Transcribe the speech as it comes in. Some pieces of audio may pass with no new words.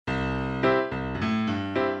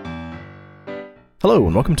Hello,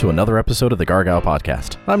 and welcome to another episode of the Gargoyle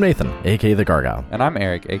Podcast. I'm Nathan, aka the Gargoyle. And I'm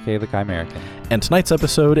Eric, aka the Chimerican. And tonight's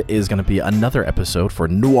episode is going to be another episode for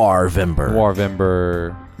Noirvember.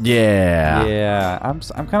 Noirvember. Yeah. Yeah. I'm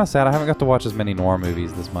kind of sad. I haven't got to watch as many noir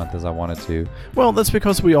movies this month as I wanted to. Well, that's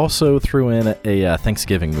because we also threw in a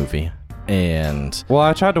Thanksgiving movie. And well,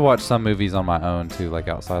 I tried to watch some movies on my own too, like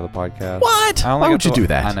outside of the podcast. What? Why would you do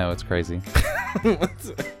that? I know, it's crazy.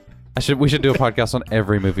 We should do a podcast on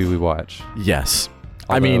every movie we watch. Yes.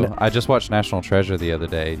 Although, I just watched National Treasure the other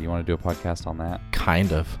day. Do you want to do a podcast on that?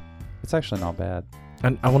 Kind of. It's actually not bad.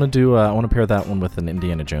 And I want to pair that one with an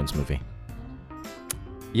Indiana Jones movie.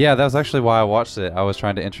 Yeah, that was actually why I watched it. I was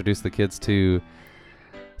trying to introduce the kids to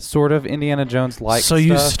sort of Indiana Jones-like So stuff.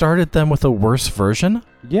 you started them with a worse version?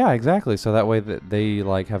 Yeah, exactly. So that way that they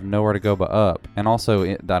like have nowhere to go but up. And also,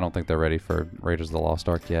 I don't think they're ready for Raiders of the Lost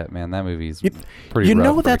Ark yet. Man, that movie's pretty You rough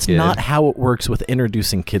know for a that's kid. not how it works with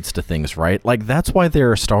introducing kids to things, right? Like, that's why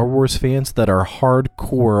there are Star Wars fans that are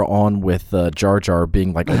hardcore on with Jar Jar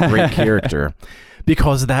being like a great character.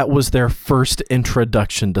 Because that was their first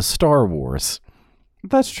introduction to Star Wars.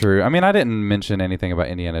 That's true. I mean, I didn't mention anything about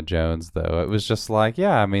Indiana Jones, though. It was just like,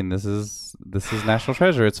 yeah, I mean, this is National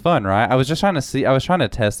Treasure. It's fun, right? I was trying to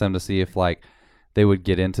test them to see if like they would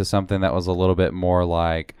get into something that was a little bit more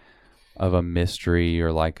like of a mystery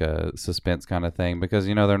or like a suspense kind of thing, because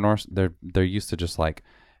you know they're used to just like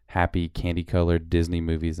happy candy colored Disney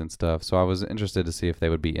movies and stuff. So I was interested to see if they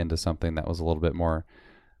would be into something that was a little bit more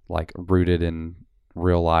like rooted in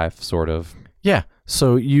real life, sort of. Yeah.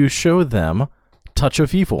 So you show them Touch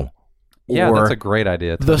of Evil. Yeah, that's a great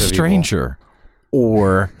idea. The Stranger.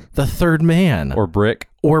 Or The Third Man. Or Brick.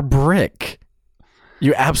 Or Brick.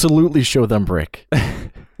 You absolutely show them Brick.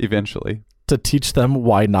 Eventually. To teach them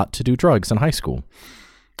why not to do drugs in high school.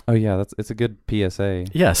 Oh yeah, it's a good PSA.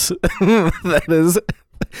 Yes. That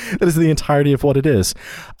is the entirety of what it is.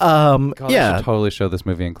 God, yeah. I should totally show this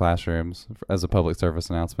movie in classrooms as a public service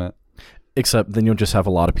announcement. Except then you'll just have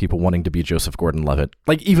a lot of people wanting to be Joseph Gordon-Levitt.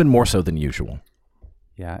 Like, even more so than usual.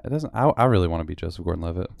 Yeah, it doesn't. I really want to be Joseph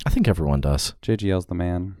Gordon-Levitt. I think everyone does. JGL's the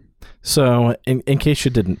man. So, in case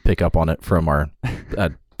you didn't pick up on it from our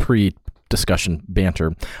pre-discussion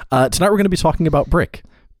banter, tonight we're going to be talking about Brick,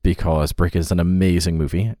 because Brick is an amazing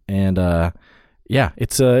movie, and yeah,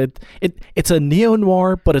 it's a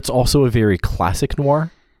neo-noir, but it's also a very classic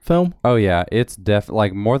noir film. Oh yeah, it's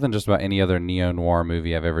like more than just about any other neo-noir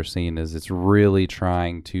movie I've ever seen. It's really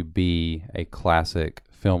trying to be a classic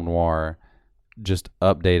film noir, just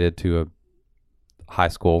updated to a high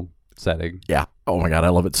school setting. Yeah. Oh my God, I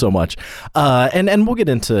love it so much. And we'll get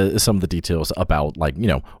into some of the details about, like, you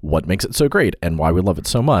know, what makes it so great and why we love it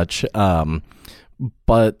so much.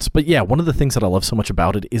 But yeah, one of the things that I love so much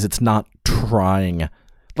about it is it's not trying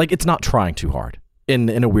too hard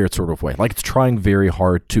in a weird sort of way. Like, it's trying very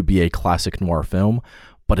hard to be a classic noir film,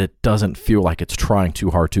 but it doesn't feel like it's trying too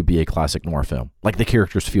hard to be a classic noir film. Like, the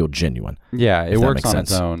characters feel genuine. Yeah, it works on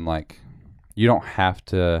sense. its own. Like, you don't have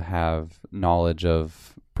to have knowledge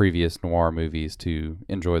of previous noir movies to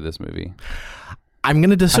enjoy this movie. I'm going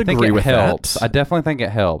to disagree I think it with helps. that. I definitely think it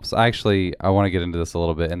helps. I want to get into this a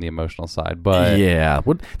little bit in the emotional side, but yeah,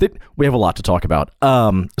 we have a lot to talk about.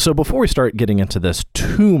 So before we start getting into this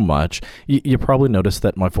too much, you probably noticed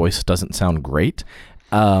that my voice doesn't sound great.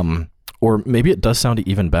 Or maybe it does sound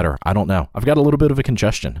even better. I don't know. I've got a little bit of a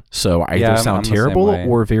congestion, so I either sound terrible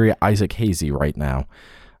or very Isaac Hazy right now.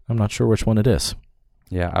 I'm not sure which one it is.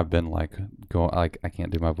 Yeah, I've been like I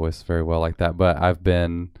can't do my voice very well like that, but I've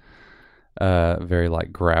been very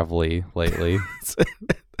like gravelly lately.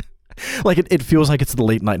 Like it feels like it's the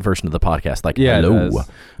late night version of the podcast. Like, yeah, hello,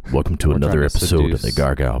 welcome to We're another trying to episode of seduce. the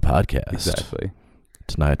Gargoyle Podcast. Exactly.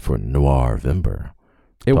 Tonight for Noirvember.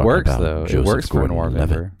 It Talking works about though. It Joseph works for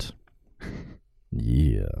Gordon-Levitt. Noirvember.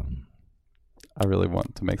 Yeah. I really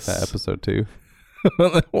want to make that episode too.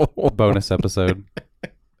 Bonus episode.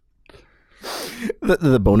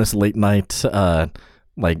 The bonus late night,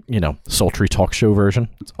 like, you know, sultry talk show version.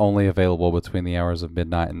 It's only available between the hours of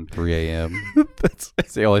midnight and 3 a.m. It's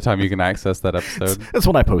the only time you can access that episode. That's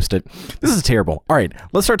when I post it. This is terrible. All right,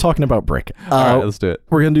 let's start talking about Brick. All right, let's do it.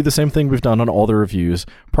 We're going to do the same thing we've done on all the reviews,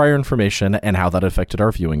 prior information, and how that affected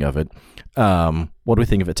our viewing of it. What do we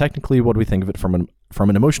think of it technically? What do we think of it from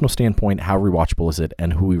an emotional standpoint? How rewatchable is it?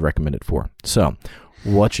 And who we recommend it for? So,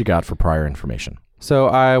 what you got for prior information? So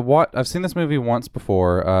I've seen this movie once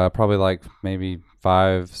before, probably like maybe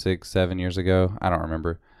 5, 6, 7 years ago. I don't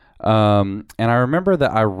remember. And I remember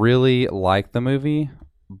that I really liked the movie,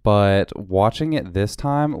 but watching it this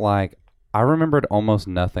time, like, I remembered almost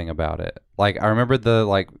nothing about it. Like, I remembered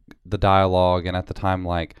the dialogue, and at the time,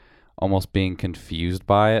 like, almost being confused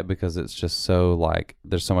by it because it's just so like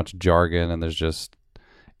there's so much jargon and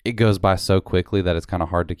it goes by so quickly that it's kind of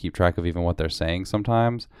hard to keep track of even what they're saying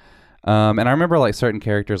sometimes. And I remember like certain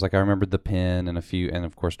characters, like I remembered the Pen and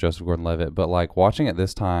of course Joseph Gordon-Levitt, but like watching it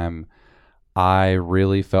this time, I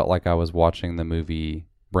really felt like I was watching the movie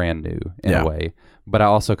brand new in a way, but I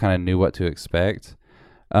also kind of knew what to expect.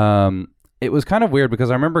 It was kind of weird because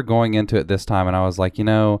I remember going into it this time and I was like,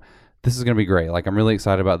 this is going to be great. Like, I'm really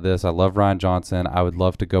excited about this. I love Rian Johnson. I would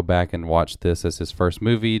love to go back and watch this as his first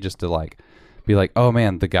movie just to like be like, oh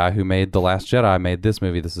man, the guy who made The Last Jedi made this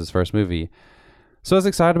movie. This is his first movie. So I was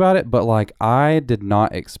excited about it, but like I did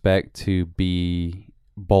not expect to be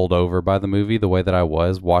bowled over by the movie the way that I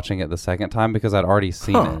was watching it the second time because I'd already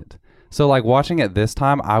seen it. So like watching it this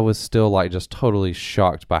time, I was still like just totally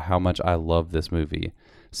shocked by how much I love this movie.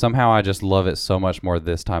 Somehow I just love it so much more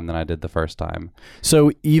this time than I did the first time.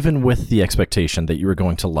 So even with the expectation that you were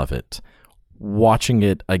going to love it, watching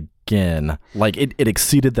it again, like it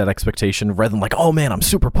exceeded that expectation rather than like, oh man, I'm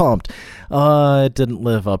super pumped. It didn't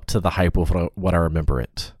live up to the hype of what I remember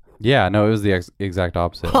it. Yeah, no, it was the exact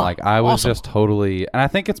opposite. Like I was just totally, and I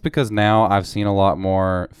think it's because now I've seen a lot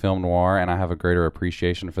more film noir and I have a greater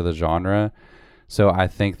appreciation for the genre. So I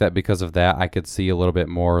think that because of that, I could see a little bit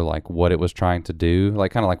more like what it was trying to do,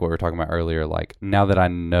 like kind of like what we were talking about earlier. Like now that I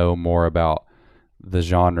know more about the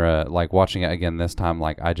genre, like watching it again this time,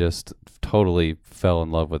 like I just totally fell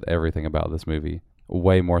in love with everything about this movie,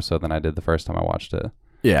 way more so than I did the first time I watched it.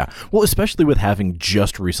 Yeah. Well, especially with having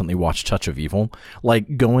just recently watched Touch of Evil,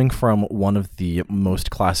 like going from one of the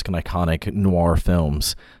most classic and iconic noir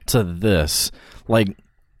films to this, like...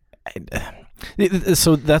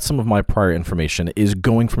 So that's some of my prior information is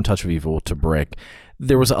going from Touch of Evil to Brick.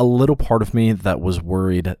 There was a little part of me that was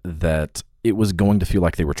worried that it was going to feel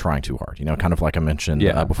like they were trying too hard, kind of like I mentioned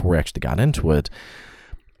before we actually got into it.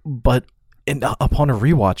 But upon a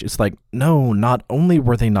rewatch, it's like, no, not only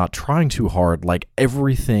were they not trying too hard, like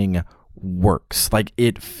everything works. Like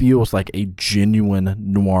it feels like a genuine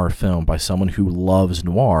noir film by someone who loves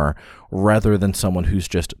noir rather than someone who's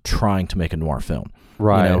just trying to make a noir film.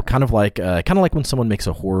 Right. Kind of like when someone makes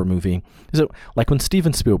a horror movie. Is it like when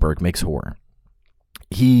Steven Spielberg makes horror?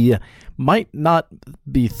 He might not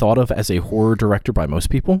be thought of as a horror director by most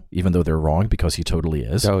people, even though they're wrong because he totally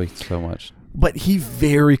is. Oh, so much. But he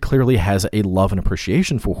very clearly has a love and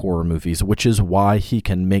appreciation for horror movies, which is why he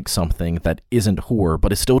can make something that isn't horror,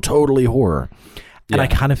 but is still totally horror. Yeah. And I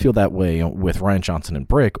kind of feel that way with Rian Johnson and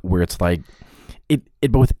Brick, where it's like,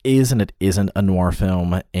 it both is and it isn't a noir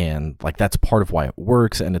film, and like that's part of why it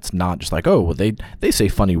works, and it's not just like, oh, well, they say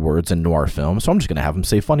funny words in noir films, so I'm just going to have them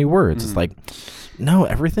say funny words. It's like, no,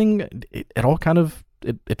 everything, it all kind of,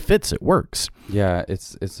 it fits, it works. Yeah,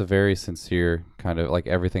 it's a very sincere kind of, like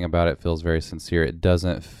everything about it feels very sincere. It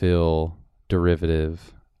doesn't feel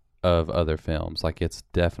derivative of other films. Like it's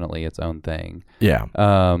definitely its own thing. Yeah.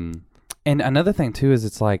 And another thing too is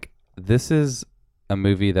it's like, this is a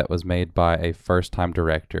movie that was made by a first-time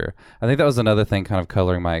director. I think that was another thing kind of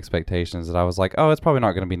coloring my expectations, that I was like, oh, it's probably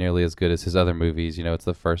not going to be nearly as good as his other movies. It's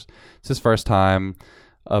his first time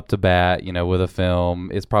up to bat, with a film.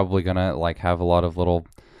 It's probably going to like have a lot of little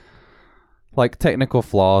like technical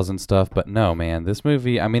flaws and stuff, but no, man, this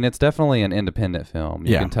movie, I mean, it's definitely an independent film.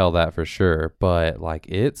 You can tell that for sure, but like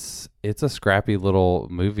it's a scrappy little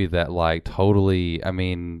movie that like totally, I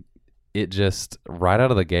mean, it just right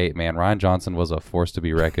out of the gate, man, Rian Johnson was a force to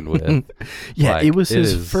be reckoned with. Yeah, like, it was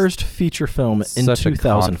his first feature film in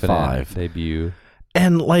 2005 debut,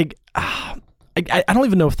 and like I don't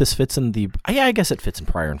even know if this fits in the. I guess it fits in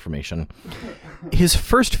prior information. His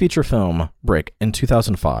first feature film, Brick, in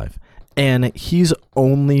 2005, and he's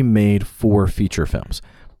only made 4 feature films: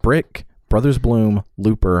 Brick, Brothers Bloom,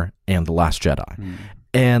 Looper, and The Last Jedi.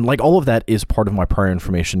 And like all of that is part of my prior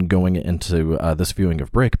information going into this viewing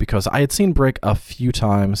of Brick, because I had seen Brick a few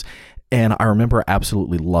times and I remember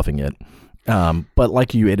absolutely loving it. But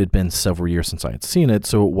like you, it had been several years since I had seen it,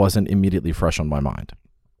 so it wasn't immediately fresh on my mind.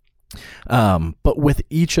 But with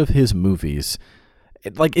each of his movies,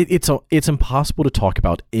 it's impossible to talk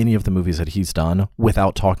about any of the movies that he's done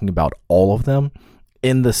without talking about all of them,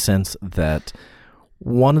 in the sense that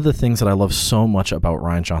one of the things that I love so much about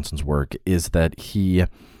Rian Johnson's work is that he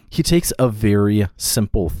takes a very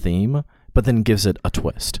simple theme, but then gives it a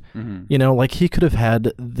twist. Mm-hmm. Like he could have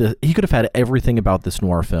had everything about this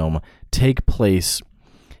noir film take place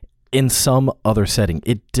in some other setting.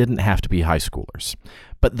 It didn't have to be high schoolers,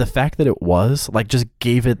 but the fact that it was like just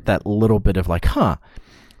gave it that little bit of like,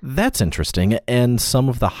 that's interesting. And some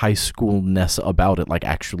of the high schoolness about it like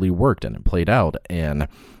actually worked and it played out. And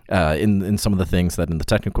in some of the things that in the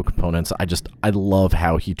technical components, I love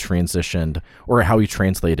how he transitioned or how he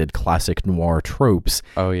translated classic noir tropes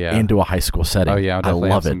into a high school setting. Oh yeah, I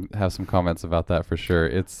love it. Have some comments about that for sure.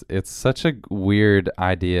 It's such a weird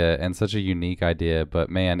idea and such a unique idea, but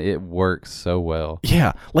man, it works so well.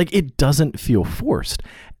 Yeah, like it doesn't feel forced.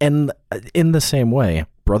 And in the same way,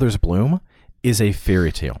 Brothers Bloom is a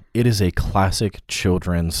fairy tale. It is a classic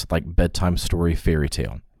children's like bedtime story fairy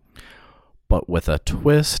tale, but with a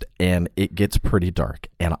twist, and it gets pretty dark,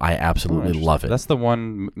 and I absolutely love it. That's the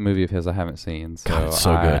one movie of his I haven't seen, so God, it's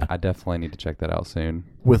so good. I definitely need to check that out soon.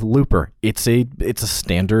 With Looper, it's a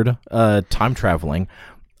standard time traveling,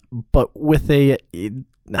 but with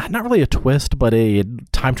not really a twist, but a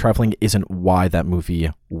time traveling isn't why that movie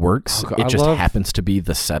works. It just happens to be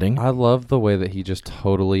the setting. I love the way that he just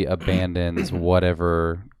totally abandons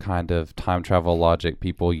whatever kind of time travel logic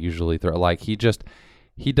people usually throw. Like he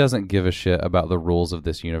doesn't give a shit about the rules of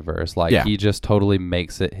this universe. Like he just totally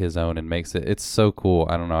makes it his own and it's so cool.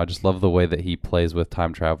 I don't know. I just love the way that he plays with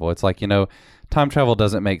time travel. It's like, time travel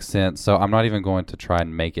doesn't make sense, so I'm not even going to try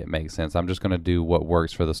and make it make sense. I'm just going to do what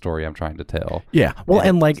works for the story I'm trying to tell. Yeah. Well,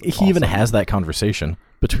 and like he even has that conversation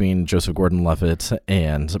between Joseph Gordon-Levitt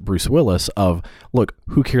and Bruce Willis of, look,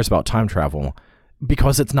 who cares about time travel?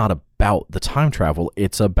 Because it's not about the time travel,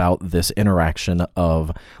 it's about this interaction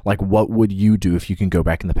of like, what would you do if you can go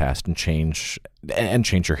back in the past and change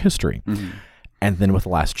your history? Mm-hmm. And then with The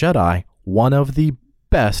Last Jedi, one of the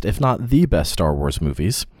best, if not the best Star Wars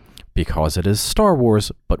movies, because it is Star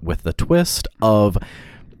Wars, but with the twist of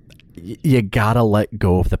you gotta let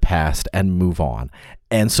go of the past and move on.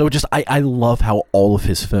 And so just I love how all of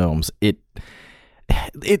his films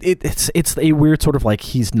it's a weird sort of like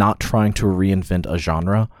he's not trying to reinvent a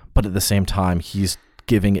genre, but at the same time he's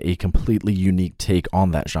giving a completely unique take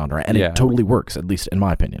on that genre, and it totally works, at least in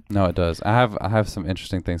my opinion. No, it does. I have some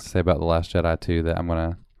interesting things to say about The Last Jedi too that I'm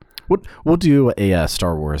gonna. We'll do a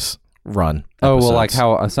Star Wars run. Oh well, like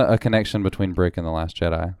how a connection between Brick and The Last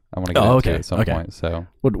Jedi. I want to get into it at some point. So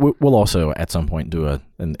we'll also at some point do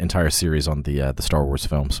an entire series on the Star Wars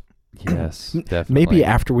films. Yes, definitely. Maybe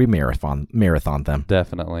after we marathon them.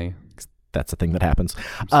 Definitely. That's a thing that happens.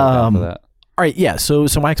 I'm so down for that. All right, yeah. So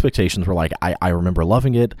my expectations were like I remember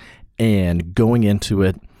loving it and going into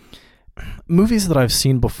it. Movies that I've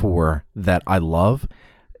seen before that I love,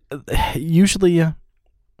 usually it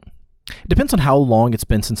depends on how long it's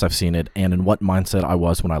been since I've seen it and in what mindset I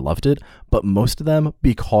was when I loved it. But most of them,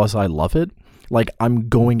 because I love it, like I'm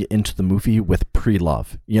going into the movie with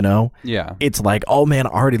pre-love, Yeah. It's like, oh man, I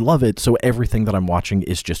already love it. So everything that I'm watching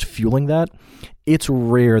is just fueling that. It's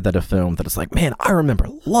rare that a film that it's like, man, I remember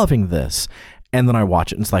loving this. And then I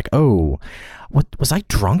watch it and it's like, oh, what was I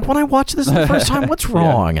drunk when I watched this the first time? What's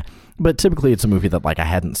wrong? Yeah. But typically it's a movie that like I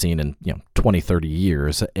hadn't seen in 20, 30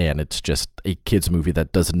 years, and it's just a kid's movie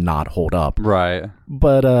that does not hold up. Right.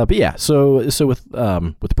 But yeah, so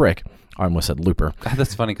with Brick, I almost said Looper.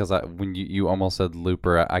 That's funny because when you almost said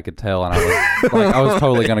Looper, I could tell, and I was like, I was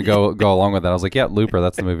totally gonna go along with that. I was like, yeah, Looper,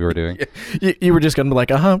 that's the movie we're doing. You were just gonna be like,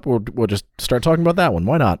 we'll just start talking about that one.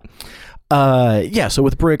 Why not? Yeah, so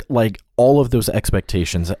with Brick, like all of those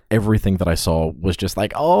expectations, everything that I saw was just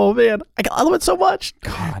like, oh man, I love it so much.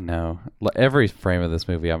 God, no. Every frame of this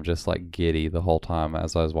movie, I'm just like giddy the whole time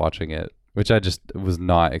as I was watching it, which I just was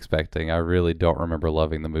not expecting. I really don't remember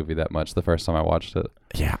loving the movie that much the first time I watched it.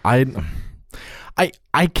 Yeah,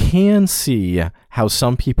 I can see how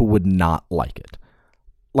some people would not like it.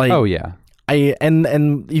 Like, oh yeah.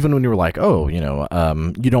 And even when you were like, oh, you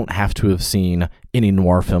don't have to have seen any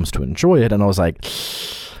noir films to enjoy it, and I was like,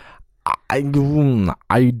 I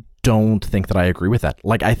don't think that I agree with that.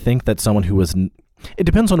 Like, I think that someone who it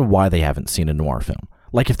depends on why they haven't seen a noir film.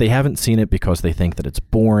 Like, if they haven't seen it because they think that it's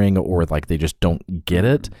boring or like they just don't get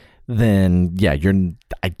it, then yeah,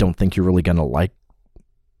 I don't think you're really gonna like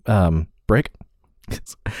Brick.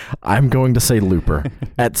 I'm going to say Looper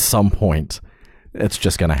at some point. It's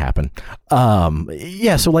just going to happen.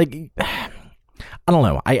 Yeah, so like, I don't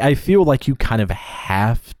know. I feel like you kind of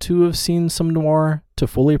have to have seen some noir to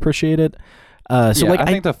fully appreciate it. I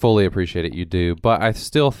think to fully appreciate it, you do. But I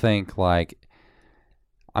still think I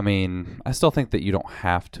still think that you don't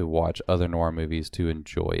have to watch other noir movies to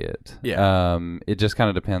enjoy it. Yeah. It just kind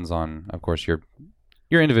of depends on, of course, your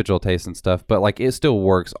individual taste and stuff. But like, it still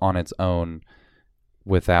works on its own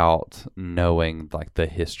without knowing like the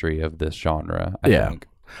history of this genre, I think.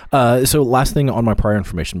 So last thing on my prior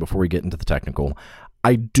information before we get into the technical,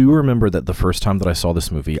 I do remember that the first time that I saw this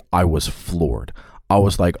movie, I was floored. I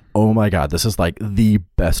was like, oh my God, this is like the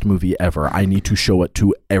best movie ever. I need to show it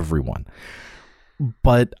to everyone.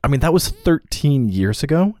 But I mean, that was 13 years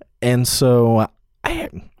ago. And so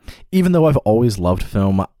even though I've always loved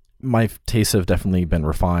film, my tastes have definitely been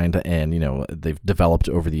refined and, they've developed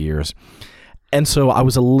over the years. And so I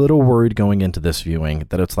was a little worried going into this viewing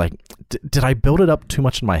that it's like, did I build it up too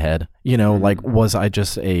much in my head? Like, was I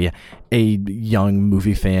just a young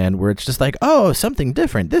movie fan where it's just like, oh, something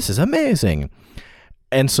different. This is amazing.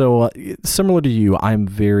 And so similar to you, I'm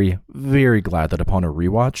very, very glad that upon a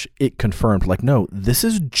rewatch, it confirmed like, no, this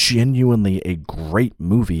is genuinely a great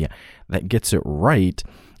movie that gets it right.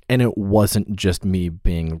 And it wasn't just me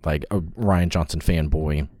being like a Rian Johnson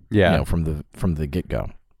fanboy, from the get-go.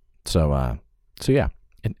 So yeah,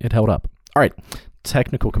 it held up. All right,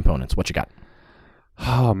 technical components. What you got?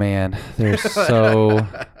 Oh man, there's so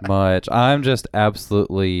much. I'm just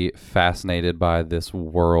absolutely fascinated by this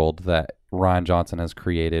world that Rian Johnson has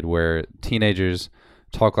created, where teenagers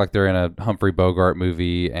talk like they're in a Humphrey Bogart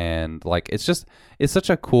movie, and like it's such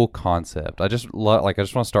a cool concept. I just want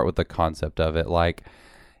to start with the concept of it. Like,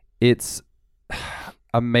 it's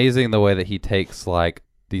amazing the way that he takes like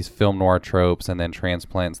these film noir tropes and then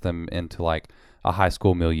transplants them into like a high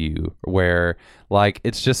school milieu where like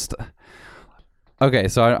it's just okay.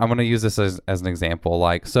 So I'm going to use this as an example.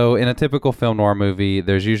 Like, so in a typical film noir movie,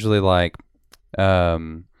 there's usually like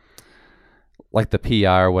the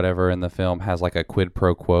PI or whatever in the film has like a quid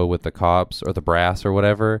pro quo with the cops or the brass or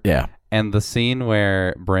whatever. Yeah. And the scene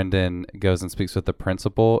where Brendan goes and speaks with the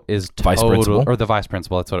principal is vice principal, or the vice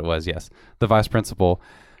principal. That's what it was. Yes. The vice principal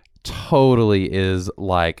totally is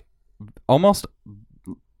like almost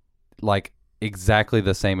like exactly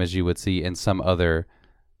the same as you would see in some other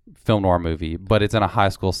film noir movie, but it's in a high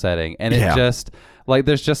school setting. And it just like,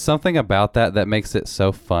 there's just something about that makes it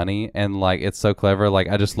so funny. And like, it's so clever. Like,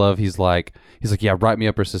 I just love, he's like, yeah, write me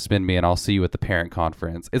up or suspend me and I'll see you at the parent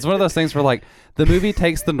conference. It's one of those things where like the movie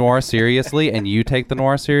takes the noir seriously and you take the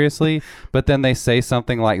noir seriously, but then they say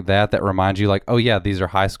something like that reminds you like, oh yeah, these are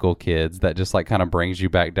high school kids, that just like kind of brings you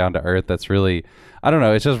back down to earth. That's really, I don't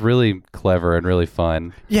know, it's just really clever and really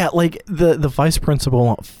fun. Yeah, like the vice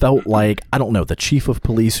principal felt like, I don't know, the chief of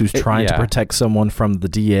police who's trying to protect someone from the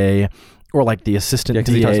DA, or like the assistant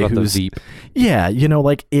DA who's Veep. Yeah,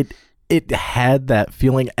 like it had that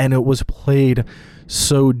feeling, and it was played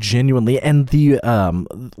so genuinely, and the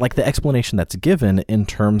like the explanation that's given in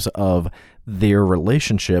terms of their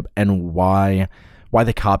relationship and why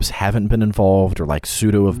the cops haven't been involved or like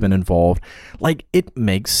pseudo have been involved, like it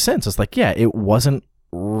makes sense. It's like, yeah, it wasn't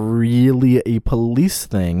really a police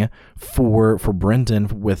thing for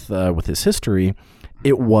Brendan with his history.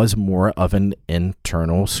 It was more of an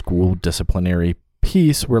internal school disciplinary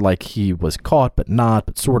piece where like he was caught but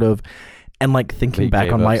sort of. And like thinking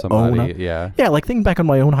back on my own, like thinking back on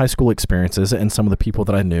my own high school experiences and some of the people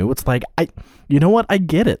that I knew, it's like, you know what? I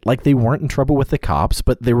get it. Like, they weren't in trouble with the cops,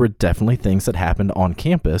 but there were definitely things that happened on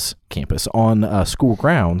campus on school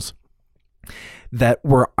grounds that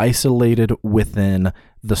were isolated within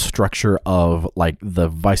the structure of like the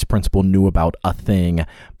vice principal knew about a thing,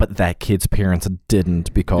 but that kid's parents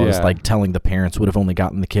didn't, because like telling the parents would have only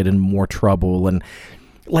gotten the kid in more trouble. And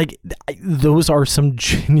like, those are some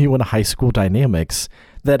genuine high school dynamics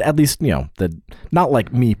that at least, that not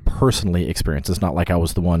like me personally experienced. It's not like I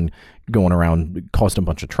was the one going around causing a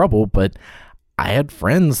bunch of trouble, but I had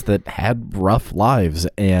friends that had rough lives,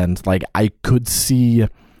 and like I could see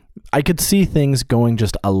things going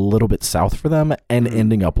just a little bit south for them and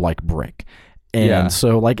ending up like Brick. And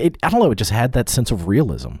so like, I don't know, it just had that sense of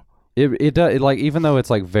realism. It does, like, even though it's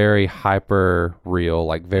like very hyper real,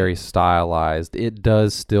 like very stylized, it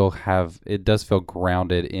does feel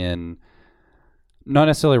grounded in not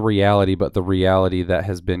necessarily reality, but the reality that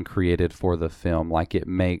has been created for the film. Like, it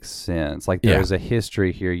makes sense. Like, there's a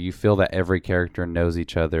history here. You feel that every character knows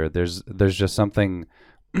each other. There's just something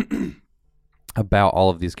about all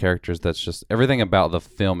of these characters that's just, everything about the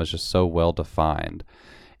film is just so well defined.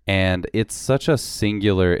 And it's such a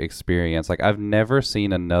singular experience. Like, I've never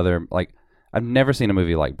seen a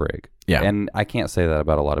movie like Brick. Yeah. And I can't say that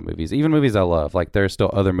about a lot of movies. Even movies I love. Like, there are still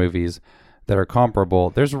other movies that are comparable.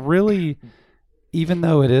 There's really, even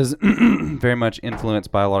though it is very much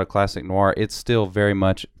influenced by a lot of classic noir, it's still very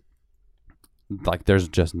much like there's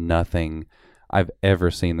just nothing I've ever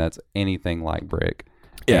seen that's anything like Brick.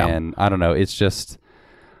 Yeah. And I don't know. It's just...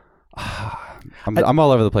 I'm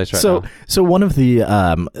all over the place right now. So one of the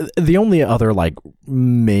only other like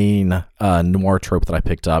main noir trope that I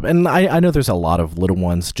picked up, and I know there's a lot of little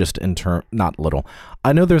ones, just in not little.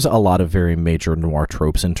 I know there's a lot of very major noir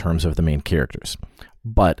tropes in terms of the main characters,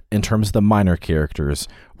 But in terms of the minor characters,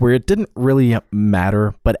 where it didn't really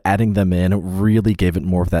matter, but adding them in really gave it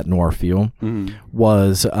more of that noir feel,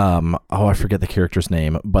 was I forget the character's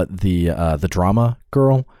name, but the drama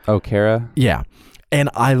girl. Oh, Kara? Yeah. And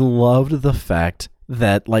I loved the fact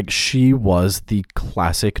that like she was the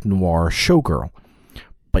classic noir showgirl.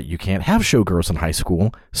 But you can't have showgirls in high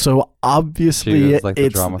school, so obviously like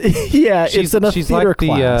it's it's in a theater like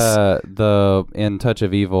class. The in Touch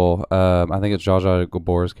of Evil. I think it's Zsa Zsa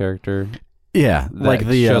Gabor's character. Yeah, like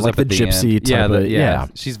the gypsy type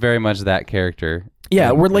of, she's very much that character.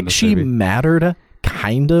 Yeah, where like in she movie. mattered,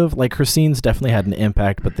 kind of. Like her scenes definitely had an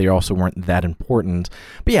impact, but they also weren't that important.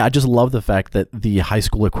 But yeah, I just love the fact that the high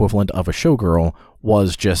school equivalent of a showgirl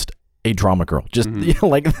was just a drama girl. Just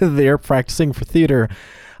like they're practicing for theater.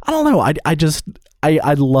 I don't know.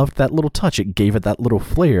 I loved that little touch. It gave it that little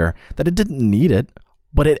flair that it didn't need it,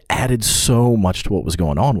 but it added so much to what was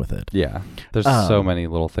going on with it. Yeah, there's so many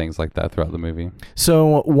little things like that throughout the movie.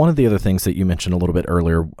 So one of the other things that you mentioned a little bit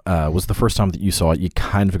earlier was the first time that you saw it, you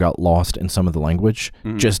kind of got lost in some of the language,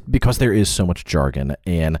 just because there is so much jargon,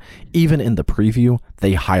 and even in the preview,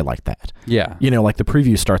 they highlight that. Yeah. You know, like the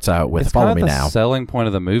preview starts out with It's "Follow kind me of now." the selling point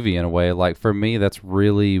of the movie in a way. Like for me, that's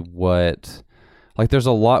really what. Like there's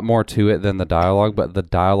a lot more to it than the dialogue, but the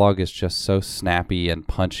dialogue is just so snappy and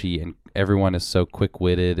punchy, and everyone is so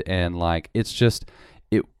quick-witted, and like it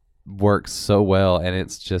works so well, and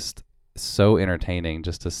it's just so entertaining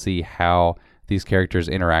just to see how these characters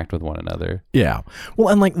interact with one another. Yeah. Well,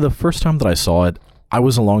 and like the first time that I saw it, I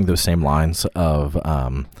was along those same lines of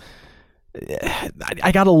I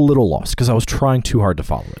got a little lost because I was trying too hard to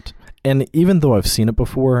follow it. And even though I've seen it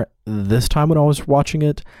before, this time when I was watching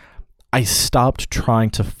it, I stopped trying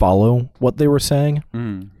to follow what they were saying,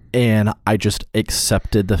 and I just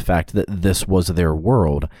accepted the fact that this was their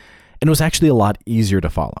world, and it was actually a lot easier to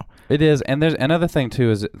follow. It is, and there's another thing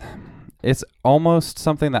too, is it's almost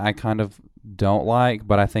something that I kind of don't like,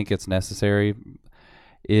 but I think it's necessary,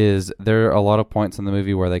 is there are a lot of points in the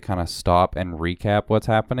movie where they kind of stop and recap what's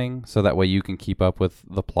happening, so that way you can keep up with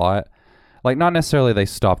the plot. Like, not necessarily they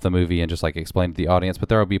stop the movie and just, like, explain to the audience, but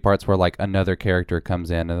there will be parts where, like, another character comes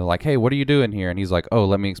in and they're like, hey, what are you doing here? And he's like, oh,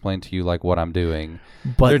 let me explain to you, like, what I'm doing.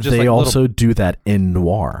 But they also do that in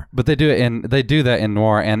noir. But they do that in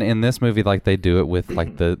noir, and in this movie, like, they do it with,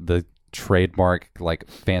 like, the trademark, like,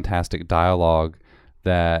 fantastic dialogue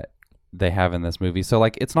that they have in this movie. So,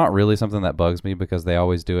 like, it's not really something that bugs me because they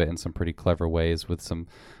always do it in some pretty clever ways with some,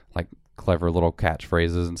 like, clever little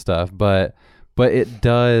catchphrases and stuff. But it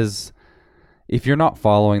does... If you're not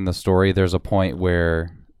following the story, there's a point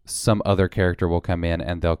where some other character will come in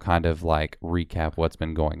and they'll kind of like recap what's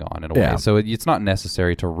been going on in a way. So it's not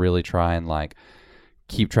necessary to really try and like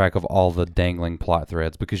keep track of all the dangling plot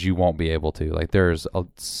threads because you won't be able to. Like there's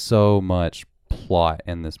so much plot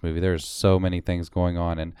in this movie. There's so many things going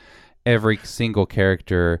on, and every single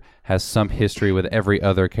character has some history with every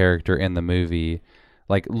other character in the movie.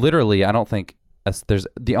 Like literally, I don't think there's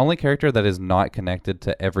the only character that is not connected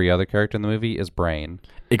to every other character in the movie is Brain,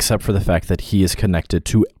 except for the fact that he is connected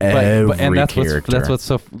to every character. That's what's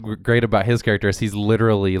so great about his character is he's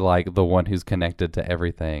literally like the one who's connected to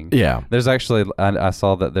everything. Yeah, there's actually I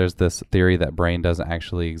saw that there's this theory that Brain doesn't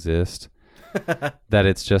actually exist, that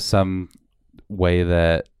it's just some way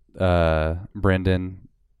that Brendan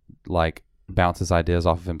like bounces ideas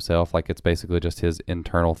off of himself. Like it's basically just his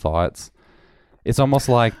internal thoughts. It's almost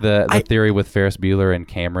like the theory with Ferris Bueller and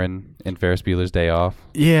Cameron in Ferris Bueller's Day Off.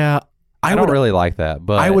 Yeah. I don't really like that,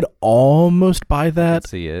 but I would almost buy that. I can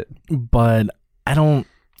see it. But I don't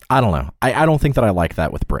know. I don't think that I like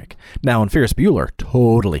that with Brick. Now in Ferris Bueller,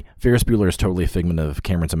 totally. Ferris Bueller is totally a figment of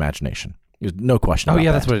Cameron's imagination. There's no question about that. Oh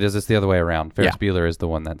yeah, that's what it is. It's the other way around. Ferris Bueller is the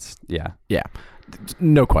one that's Yeah.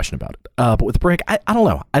 No question about it. But with Brick, I don't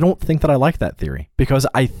know. I don't think that I like that theory because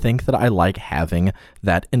I think that I like having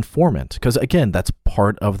that informant. Because again, that's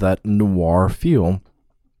part of that noir feel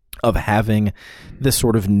of having this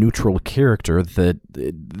sort of neutral character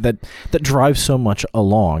that drives so much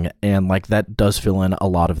along, and like that does fill in a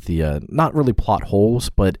lot of the not really plot holes,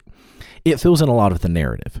 but it fills in a lot of the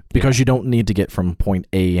narrative because you don't need to get from point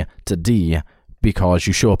A to D. Because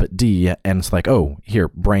you show up at D and it's like, oh, here,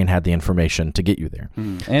 Brain had the information to get you there.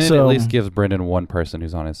 And it at least gives Brendan one person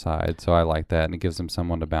who's on his side. So I like that. And it gives him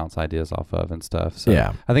someone to bounce ideas off of and stuff. So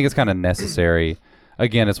yeah. I think it's kind of necessary.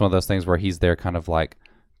 Again, it's one of those things where he's there kind of like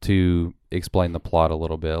to explain the plot a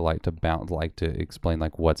little bit, like to bounce, like to explain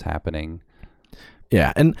like what's happening.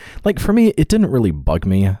 Yeah. And like for me, it didn't really bug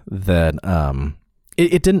me that,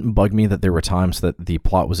 It didn't bug me that there were times that the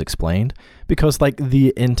plot was explained because, like,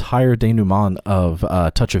 the entire denouement of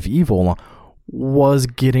Touch of Evil was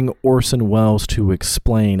getting Orson Welles to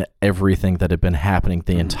explain everything that had been happening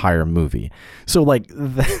the entire movie. So like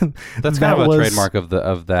that's kind of a trademark of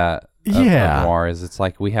that. Yeah. Of noir is it's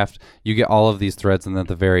like you get all of these threads, and then at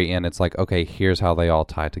the very end it's like, okay, here's how they all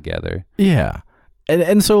tie together. Yeah.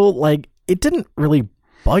 And so like it didn't really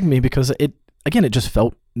bug me because it just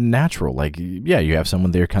felt natural. Like, yeah, you have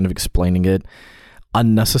someone there kind of explaining it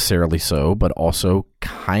unnecessarily so, but also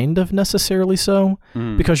kind of necessarily so,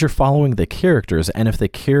 because you're following the characters. And if the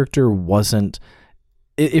character wasn't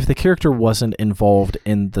involved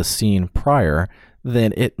in the scene prior,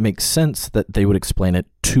 then it makes sense that they would explain it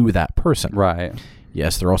to that person. Right.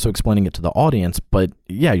 Yes, they're also explaining it to the audience, but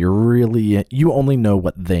yeah, you only know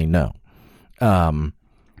what they know.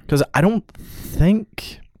 Because I don't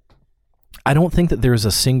think that there's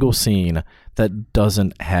a single scene that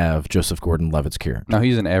doesn't have Joseph Gordon-Levitt's character. No,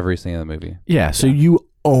 he's in every scene of the movie. Yeah, so you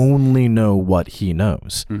only know what he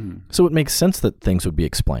knows. Mm-hmm. So it makes sense that things would be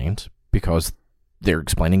explained because they're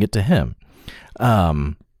explaining it to him.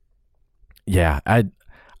 Yeah, I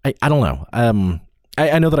don't know.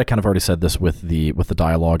 I know that I kind of already said this with the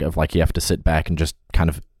dialogue of like you have to sit back and just kind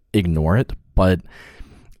of ignore it, but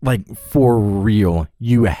like for real,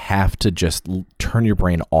 you have to just turn your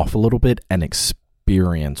brain off a little bit and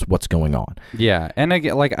experience what's going on. Yeah, and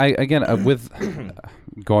with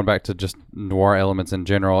going back to just noir elements in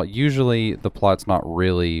general, usually the plot's not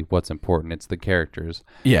really what's important; it's the characters.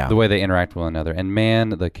 Yeah, the way they interact with one another. And man,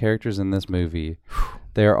 the characters in this movie,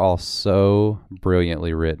 they're all so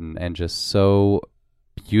brilliantly written and just so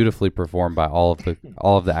beautifully performed by all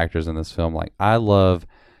of the actors in this film. Like, I love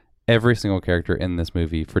every single character in this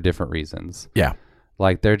movie for different reasons. Yeah.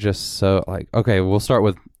 Like, they're just so, like, okay, we'll start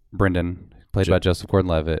with Brendan, played by Joseph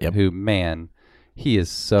Gordon-Levitt, who, man, he is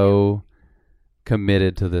so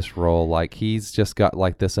committed to this role. Like, he's just got,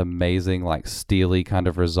 like, this amazing, like, steely kind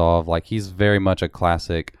of resolve. Like, he's very much a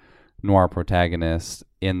classic noir protagonist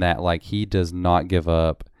in that, like, he does not give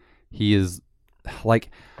up. He is, like,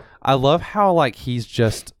 I love how, like, he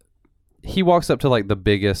walks up to, like, the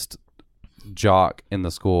biggest jock in the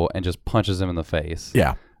school and just punches him in the face.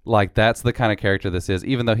 Yeah. Like, that's the kind of character this is,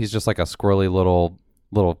 even though he's just like a squirrely little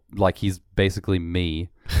like, he's basically me.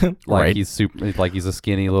 Like, right. He's a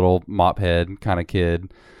skinny little mop head kind of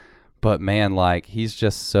kid. But man, like, he's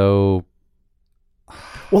just so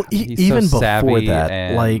well, even so before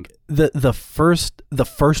that, like the first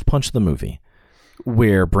punch of the movie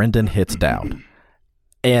where Brendan hits Dowd.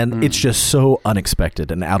 And it's just so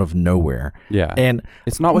unexpected and out of nowhere. Yeah. And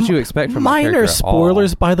it's not what you expect from minor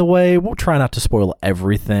spoilers, by the way. We'll try not to spoil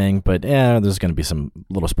everything, but there's going to be some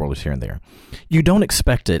little spoilers here and there. You don't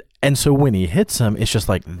expect it. And so when he hits him, it's just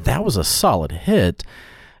like, that was a solid hit.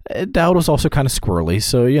 Dowd was also kind of squirrely,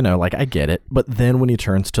 so, like, I get it. But then when he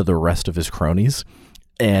turns to the rest of his cronies,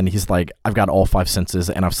 and he's like, I've got all 5 senses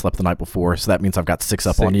and I've slept the night before, so that means I've got 6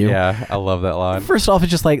 up on you. Yeah, I love that line. First off,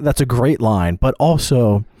 it's just like, that's a great line, but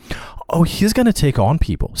also, he's going to take on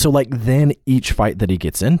people. So like then each fight that he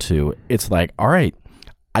gets into, it's like, all right,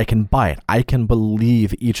 I can buy it. I can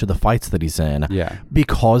believe each of the fights that he's in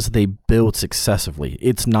because they build successively.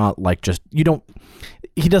 It's not like just,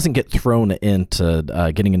 he doesn't get thrown into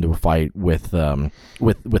getting into a fight with the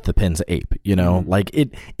Penn's ape, Mm-hmm. Like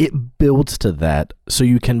it builds to that so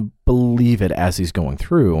you can believe it as he's going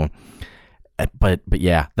through. But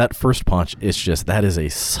yeah, that first punch that is a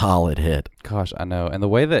solid hit. Gosh, I know. And the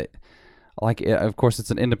way that, like, of course, it's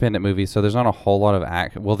an independent movie, so there's not a whole lot of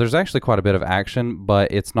action. Well, there's actually quite a bit of action,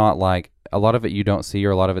 but it's not like a lot of it you don't see,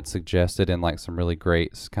 or a lot of it's suggested in like some really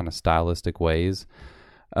great kind of stylistic ways.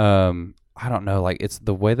 I don't know, like, it's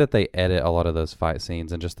the way that they edit a lot of those fight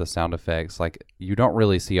scenes and just the sound effects. Like, you don't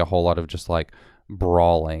really see a whole lot of just like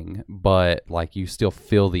brawling, but like you still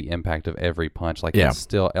feel the impact of every punch. Like, it's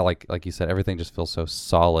still like you said, everything just feels so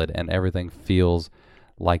solid and everything feels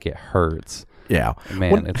like it hurts. Yeah,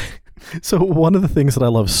 man. So one of the things that I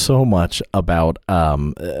love so much about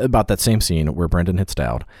that same scene where Brendan hits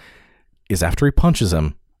Dowd is after he punches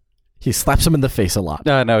him, he slaps him in the face a lot.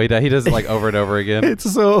 No, he does it like over and over again.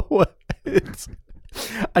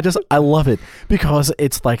 I love it because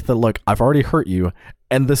it's like look, I've already hurt you,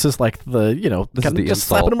 and this is like this kind of just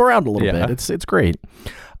slapping him around a little bit. It's great.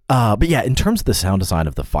 But yeah, in terms of the sound design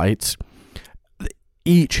of the fights,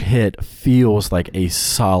 each hit feels like a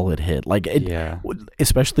solid hit. Like,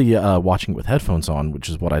 especially watching with headphones on, which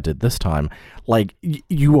is what I did this time. Like,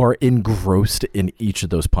 you are engrossed in each of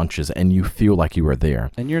those punches, and you feel like you are there.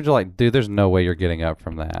 And you're just like, dude, there's no way you're getting up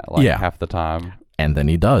from that. Like, half the time. And then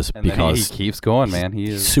he does, and because he keeps going, man. He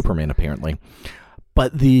is Superman, apparently.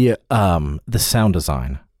 But the sound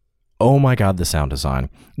design oh my God, the sound design.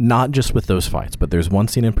 Not just with those fights, but there's one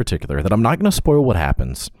scene in particular that I'm not going to spoil what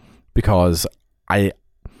happens because it's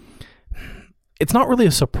not really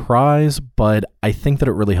a surprise, but I think that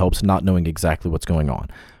it really helps not knowing exactly what's going on.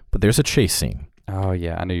 But there's a chase scene. Oh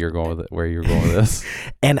yeah, I knew you were going with it, where you were going with this.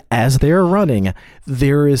 And as they're running,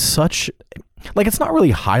 there is such, like, it's not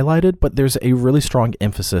really highlighted, but there's a really strong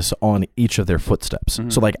emphasis on each of their footsteps.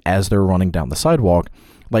 So like as they're running down the sidewalk,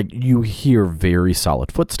 like you hear very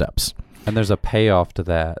solid footsteps. And there's a payoff to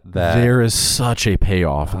that. There is such a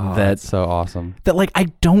payoff that's so awesome. that, like, I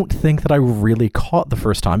don't think that I really caught the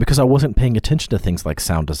first time because I wasn't paying attention to things like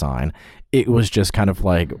sound design. It was just kind of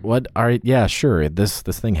like, what? All right, yeah, sure. This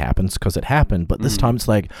thing happens because it happened. But this time it's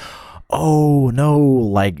like, oh no,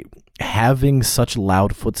 like having such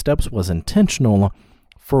loud footsteps was intentional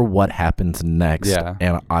for what happens next. Yeah.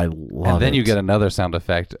 And I love it. And then you get another sound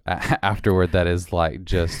effect afterward that is like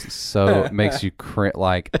just so makes you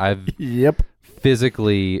like I've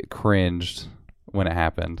physically cringed when it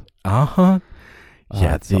happened. Yeah,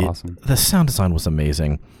 that's awesome. The sound design was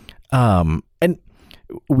amazing. And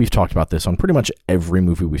we've talked about this on pretty much every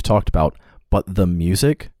movie we've talked about, but the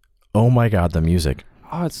music, oh my God, the music.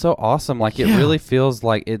 Oh, it's so awesome. Like, it really feels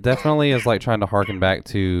like, it definitely is like trying to harken back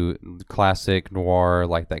to classic noir,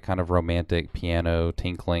 like that kind of romantic piano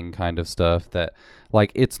tinkling kind of stuff that,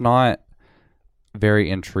 like, it's not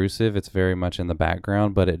very intrusive. It's very much in the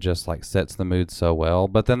background, but it just, like, sets the mood so well.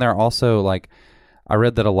 But then they're also, like, I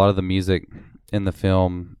read that a lot of the music in the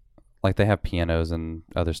film, like, they have pianos and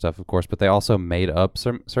other stuff, of course, but they also made up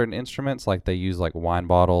certain instruments. Like, they use, like, wine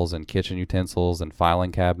bottles and kitchen utensils and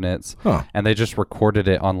filing cabinets. And they just recorded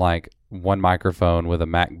it on, like, one microphone with a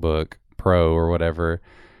MacBook Pro or whatever.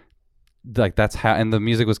 Like, that's how... And the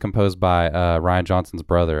music was composed by Rian Johnson's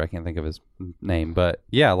brother. I can't think of his name. But,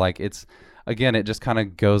 yeah, like, it's... Again, it just kind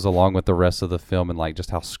of goes along with the rest of the film and, like, just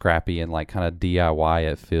how scrappy and, like, kind of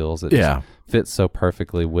DIY it feels. It just fits so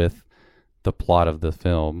perfectly with the plot of the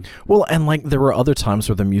film. Well, and like there were other times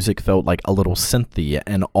where the music felt like a little synthy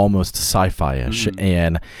and almost sci-fi-ish,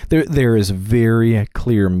 and there is very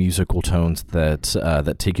clear musical tones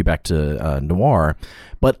that take you back to noir,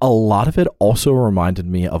 but a lot of it also reminded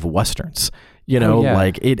me of westerns. You know,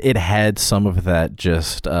 like it had some of that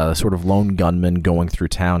just sort of lone gunman going through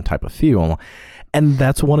town type of feel. And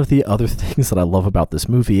that's one of the other things that I love about this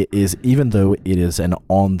movie is even though it is an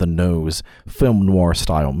on-the-nose film noir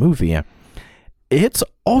style movie, it's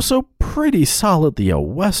also pretty solidly a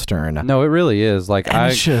western. No, it really is. Like,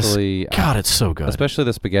 and God, it's so good. Especially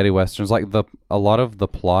the spaghetti westerns. Like, a lot of the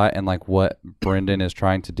plot and like what Brendan is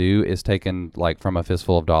trying to do is taken like from A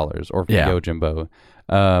Fistful of Dollars or from Yojimbo.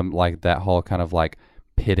 Like that whole kind of like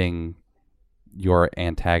pitting your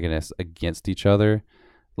antagonists against each other.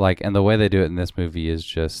 Like, and the way they do it in this movie is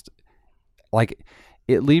just like,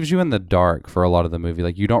 it leaves you in the dark for a lot of the movie.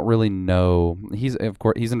 Like, you don't really know. He's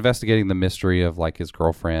investigating the mystery of like his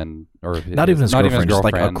girlfriend or not even his girlfriend, just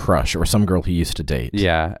like a crush or some girl he used to date.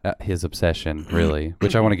 Yeah, his obsession, really,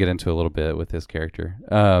 which I want to get into a little bit with his character.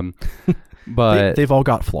 But they've all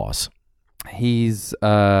got flaws. He's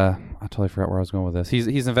I totally forgot where I was going with this.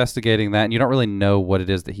 He's investigating that, and you don't really know what it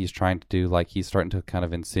is that he's trying to do. Like, he's starting to kind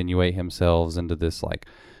of insinuate himself into this like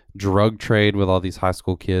drug trade with all these high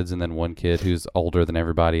school kids, and then one kid who's older than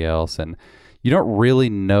everybody else, and you don't really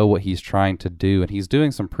know what he's trying to do, and he's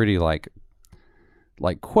doing some pretty like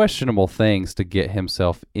questionable things to get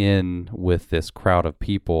himself in with this crowd of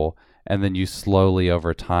people. And then you slowly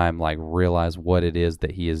over time like realize what it is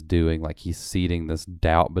that he is doing. Like, he's seeding this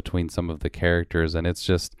doubt between some of the characters, and it's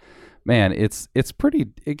just, man, it's pretty,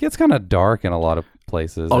 it gets kind of dark in a lot of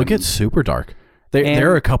places. It gets super dark.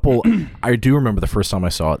 There are a couple. I do remember the first time I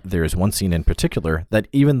saw it, there's one scene in particular that,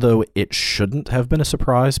 even though it shouldn't have been a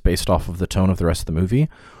surprise based off of the tone of the rest of the movie,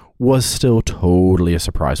 was still totally a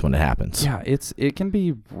surprise when it happens. Yeah, it can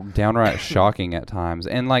be downright shocking at times.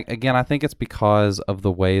 And like, again, I think it's because of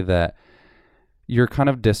the way that you're kind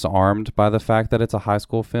of disarmed by the fact that it's a high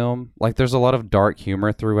school film. Like, there's a lot of dark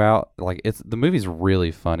humor throughout. Like, the movie's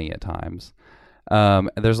really funny at times.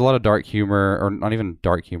 There's a lot of dark humor, or not even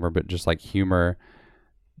dark humor, but just like humor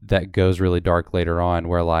that goes really dark later on,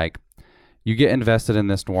 where like you get invested in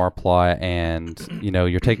this noir plot and, you know,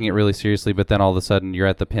 you're taking it really seriously, but then all of a sudden you're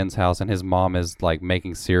at the Penn's house and his mom is like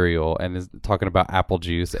making cereal and is talking about apple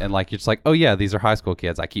juice, and like, you're just like, oh yeah, these are high school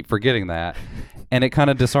kids. I keep forgetting that. And it kind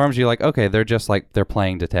of disarms you, like, okay, they're just like, they're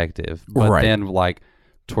playing detective. But then like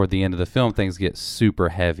toward the end of the film, things get super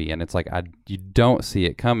heavy, and it's like, you don't see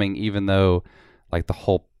it coming, even though like the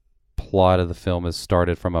whole plot of the film is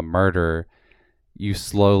started from a murder. You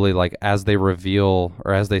slowly, like, as they reveal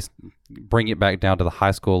or as they bring it back down to the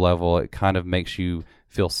high school level, it kind of makes you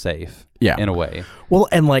feel safe. Yeah. In a way. Well,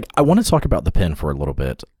 and like I want to talk about the Pin for a little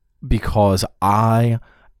bit because I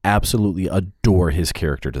absolutely adore his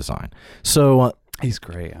character design. So he's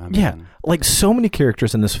great. Yeah, like so many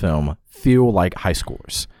characters in this film feel like high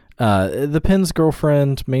schoolers. The Pin's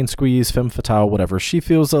girlfriend, main squeeze, femme fatale, whatever, she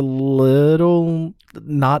feels a little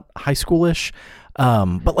not high schoolish,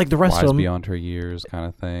 but like the rest Wise of them, beyond her years kind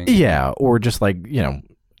of thing. Yeah, or just like, you know,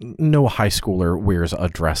 no high schooler wears a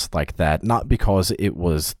dress like that, not because it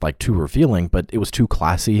was like too revealing, but it was too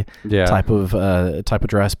classy type of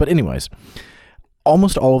dress. But anyways,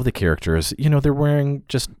 almost all of the characters, you know, they're wearing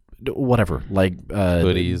just whatever, like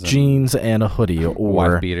hoodies, jeans and a hoodie, or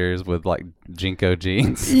wife beaters with like Jinko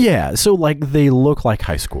jeans. Yeah, so like they look like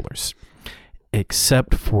high schoolers,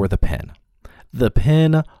 except for the Pin. The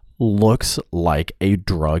Pin looks like a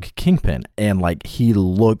drug kingpin, and like he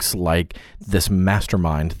looks like this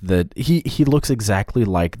mastermind that he looks exactly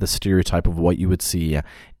like the stereotype of what you would see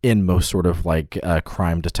in most sort of like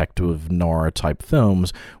crime detective noir type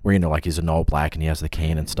films, where, you know, like he's in all black and he has the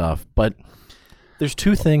cane and stuff. But there's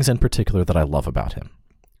two things in particular that I love about him.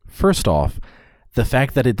 First off, the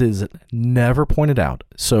fact that it is never pointed out,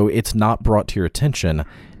 so it's not brought to your attention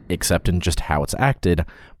except in just how it's acted,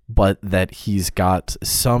 but that he's got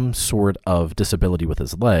some sort of disability with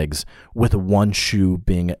his legs, with one shoe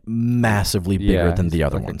being massively bigger than the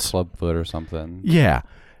other like ones. A club foot or something. Yeah.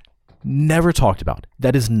 Never talked about.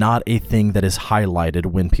 That is not a thing that is highlighted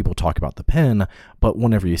when people talk about the Pin, but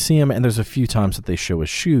whenever you see him, and there's a few times that they show his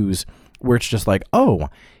shoes, where it's just like, oh,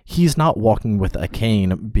 he's not walking with a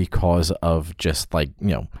cane because of just like, you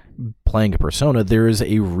know, playing a persona. There is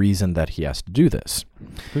a reason that he has to do this.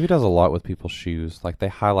 Movie does a lot with people's shoes. Like they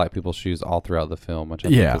highlight people's shoes all throughout the film, which I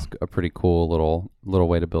think is a pretty cool little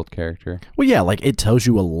way to build character. Well, yeah, like it tells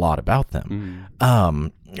you a lot about them.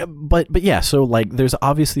 But yeah, so like there's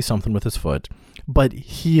obviously something with his foot, but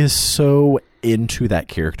he is so into that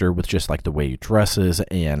character with just like the way he dresses,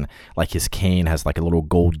 and like his cane has like a little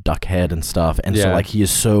gold duck head and stuff, and so like he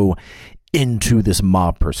is so into this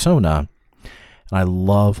mob persona. And I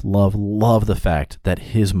love the fact that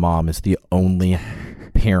his mom is the only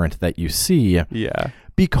parent that you see. Yeah.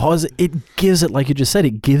 Because it gives it, like you just said,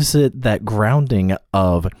 it gives it that grounding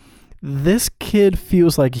of this kid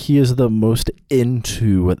feels like he is the most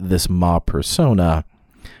into this mob persona,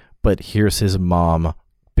 but here's his mom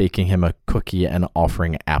baking him a cookie and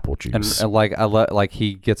offering apple juice. And like like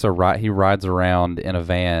he gets he rides around in a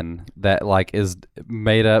van that like is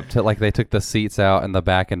made up to like they took the seats out in the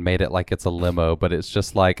back and made it like it's a limo, but it's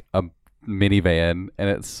just like a minivan, and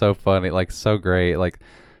it's so funny, like so great, like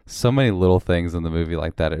so many little things in the movie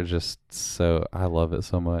like that. It's just so, I love it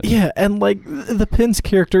so much. Yeah, and like the Pin's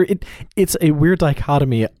character, it's a weird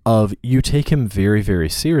dichotomy of you take him very, very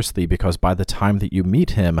seriously, because by the time that you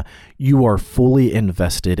meet him, you are fully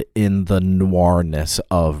invested in the noirness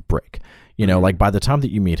of Brick. You know, like by the time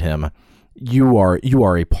that you meet him, you are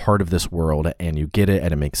a part of this world, and you get it,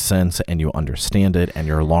 and it makes sense, and you understand it, and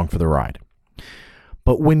you're along for the ride.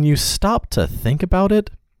 But when you stop to think about it,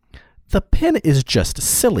 the Pin is just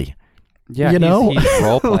silly. Yeah, you know? He's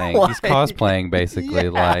role playing. Like, he's cosplaying, basically. Yeah.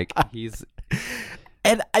 Like he's,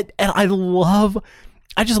 and I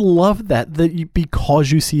just love that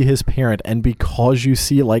because you see his parent, and because you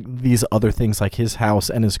see like these other things like his house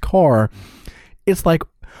and his car, it's like,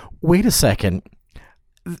 wait a second,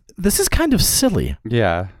 this is kind of silly.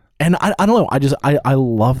 Yeah, and I don't know. I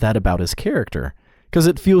love that about his character, because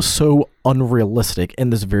it feels so unrealistic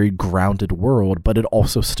in this very grounded world, but it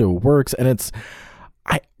also still works, and it's,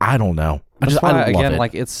 I don't know. That's why, I love again, it.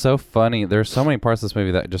 like it's so funny. There's so many parts of this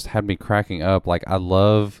movie that just had me cracking up. Like I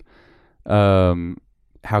love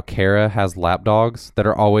how Kara has lapdogs that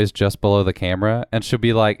are always just below the camera, and she'll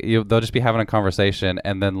be like, they'll just be having a conversation,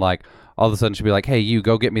 and then like all of a sudden she'll be like, hey, you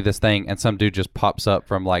go get me this thing, and some dude just pops up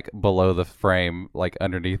from like below the frame, like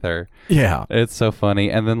underneath her. Yeah, it's so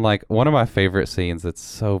funny. And then like one of my favorite scenes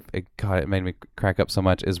it made me crack up so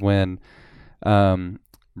much, is when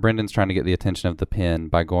Brendan's trying to get the attention of the Pin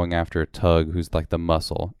by going after Tug, who's like the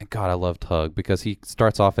muscle. And God, I love Tug, because he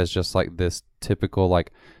starts off as just like this typical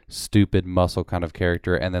like stupid muscle kind of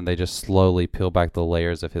character, and then they just slowly peel back the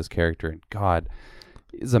layers of his character. And God,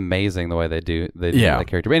 it's amazing the way they do that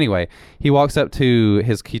character. But anyway, he walks up to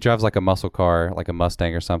he drives like a muscle car, like a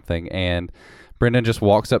Mustang or something, and Brendan just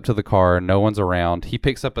walks up to the car, no one's around. He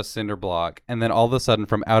picks up a cinder block, and then all of a sudden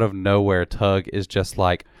from out of nowhere, Tug is just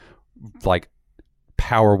like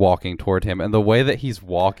power walking toward him, and the way that he's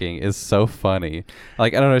walking is so funny.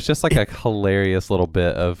 Like, I don't know, it's just like a hilarious little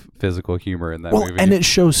bit of physical humor in that movie. And it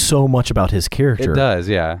shows so much about his character. It does,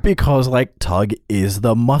 yeah. Because like Tug is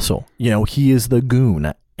the muscle, you know, he is the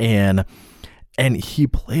goon, and and he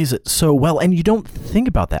plays it so well. And you don't think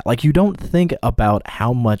about that. Like, you don't think about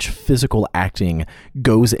how much physical acting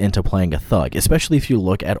goes into playing a thug, especially if you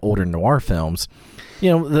look at older noir films. You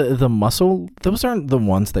know, the muscle, those aren't the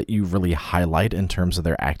ones that you really highlight in terms of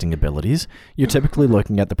their acting abilities. You're typically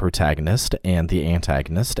looking at the protagonist and the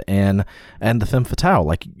antagonist and the femme fatale,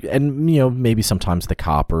 like, and, you know, maybe sometimes the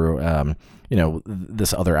cop or, you know,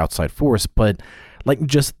 this other outside force, but like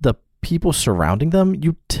just the people surrounding them,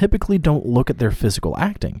 you typically don't look at their physical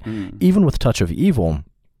acting. Even with Touch of Evil,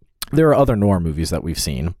 there are other noir movies that we've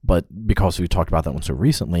seen, but because we talked about that one so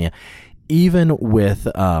recently, even with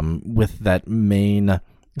that main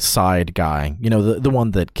side guy, you know, the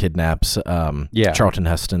one that kidnaps Charlton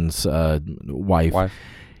Heston's wife,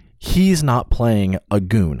 he's not playing a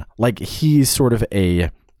goon. Like, he's sort of a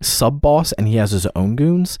sub-boss and he has his own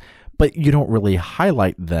goons, but you don't really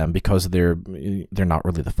highlight them because they're not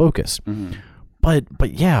really the focus. But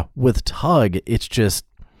yeah, with Tug, it's just,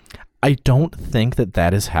 I don't think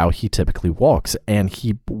that is how he typically walks. And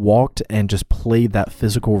he walked and just played that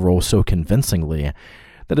physical role so convincingly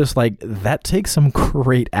that it's like, that takes some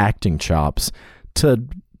great acting chops to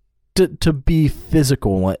be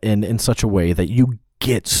physical in such a way that you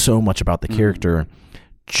get so much about the character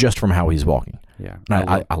just from how he's walking. Yeah,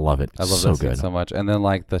 I love it. I love so that scene good. so much. And then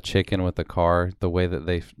like the chicken with the car, the way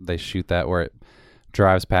that they shoot that, where it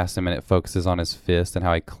drives past him and it focuses on his fist and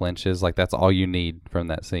how he clenches, like that's all you need from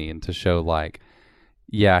that scene to show like,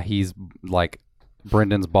 yeah, he's like,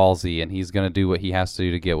 Brendan's ballsy and he's gonna do what he has to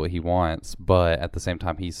do to get what he wants, but at the same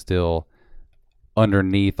time he's still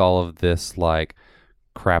underneath all of this like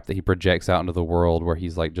crap that he projects out into the world, where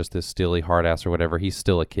he's like just this steely hard ass or whatever. He's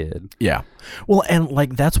still a kid. Yeah. Well, and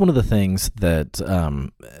like that's one of the things that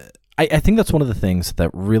I think that's one of the things that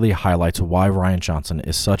really highlights why Rian Johnson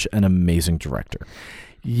is such an amazing director.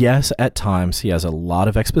 Yes, at times he has a lot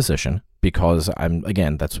of exposition, because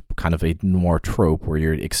that's kind of a noir trope where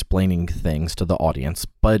you're explaining things to the audience.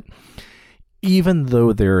 But even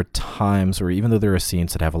though there are times, or even though there are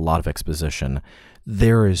scenes that have a lot of exposition,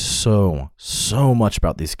 there is so much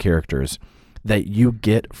about these characters that you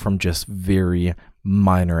get from just very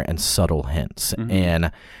minor and subtle hints.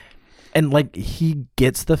 And like, he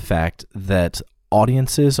gets the fact that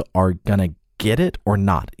audiences are gonna get it or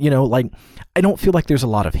not. You know, like, I don't feel like there's a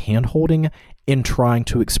lot of hand-holding in trying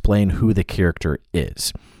to explain who the character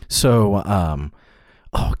is. So,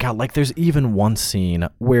 oh God, like there's even one scene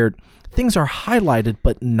where things are highlighted,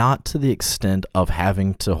 but not to the extent of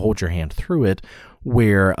having to hold your hand through it,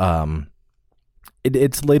 where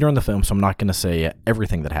it's later in the film, so I'm not going to say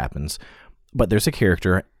everything that happens, but there's a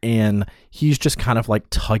character and he's just kind of like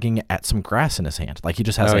tugging at some grass in his hand. Like, he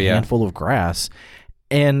just has a handful of grass,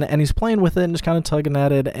 and he's playing with it and just kind of tugging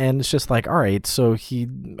at it, and it's just like, all right, so he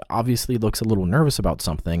obviously looks a little nervous about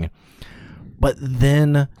something, but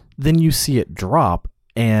then you see it drop,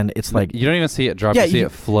 and it's like, you don't even see it drop, you see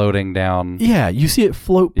it floating down. Yeah, you see it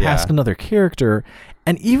float past another character,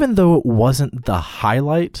 and even though it wasn't the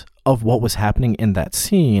highlight of what was happening in that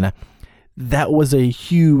scene, that was a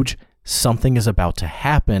huge something is about to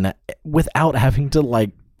happen, without having to like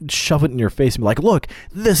shove it in your face and be like, look,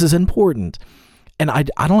 this is important. And I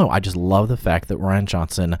don't know, I just love the fact that Rian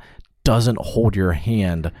Johnson doesn't hold your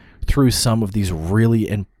hand through some of these really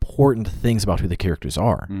important things about who the characters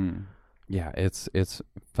are. Yeah, it's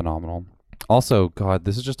phenomenal. Also, God,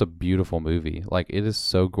 this is just a beautiful movie. Like, it is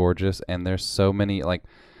so gorgeous, and there's so many, like,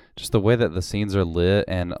 just the way that the scenes are lit,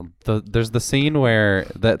 and there's the scene where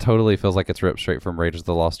that totally feels like it's ripped straight from Raiders of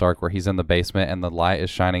the Lost Ark, where he's in the basement and the light is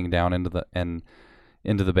shining down into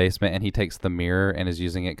the basement, and he takes the mirror and is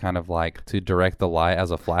using it kind of like to direct the light as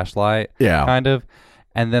a flashlight, kind of.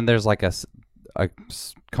 And then there's like a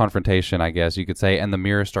confrontation, I guess you could say, and the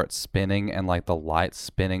mirror starts spinning and like the light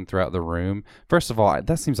spinning throughout the room. First of all,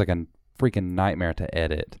 that seems like a freaking nightmare to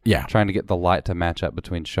edit. Yeah, trying to get the light to match up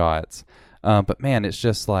between shots. But man, it's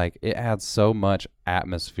just like, it adds so much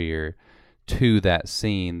atmosphere to that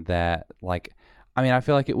scene that, like, I mean, I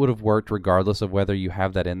feel like it would have worked regardless of whether you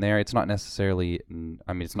have that in there. It's not necessarily,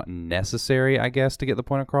 I mean, it's not necessary, I guess, to get the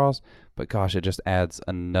point across, but gosh, it just adds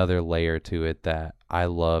another layer to it that I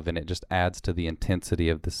love, and it just adds to the intensity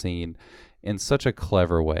of the scene in such a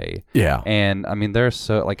clever way. Yeah. And I mean, there's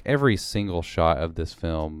so, like, every single shot of this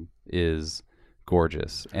film is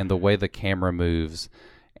gorgeous, and the way the camera moves,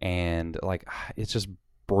 and like, it's just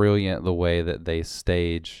brilliant the way that they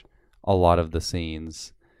stage a lot of the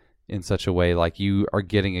scenes in such a way, like, you are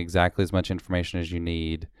getting exactly as much information as you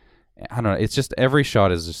need. I don't know, it's just, every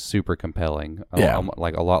shot is just super compelling.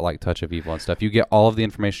 Like a lot like Touch of Evil and stuff. You get all of the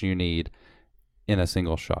information you need in a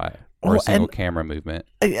single shot. or Well, a single and- camera movement.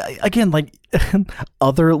 Again, like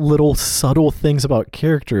other little subtle things about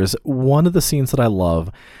characters. One of the scenes that I love,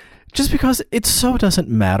 just because it so doesn't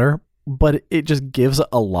matter, but it just gives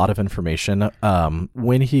a lot of information.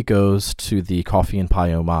 When he goes to the coffee and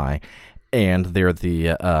pie oh my, and they're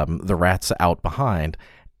the rats out behind,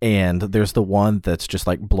 and there's the one that's just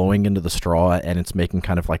like blowing into the straw, and it's making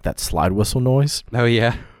kind of like that slide whistle noise. Oh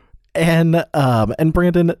yeah. And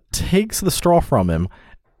Brandon takes the straw from him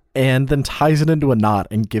and then ties it into a knot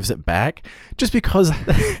and gives it back, just because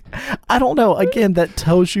I don't know, again, that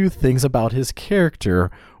tells you things about his character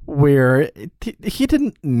where he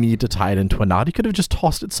didn't need to tie it into a knot. He could have just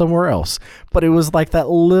tossed it somewhere else, but it was like that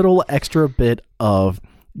little extra bit of,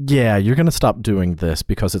 yeah, you're gonna stop doing this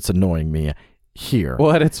because it's annoying me here.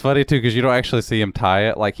 Well, and it's funny too because you don't actually see him tie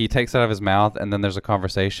it. Like he takes it out of his mouth, and then there's a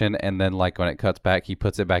conversation, and then like when it cuts back, he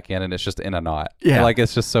puts it back in, and it's just in a knot. Yeah. Like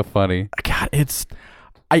it's just so funny. God,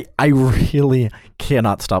 I really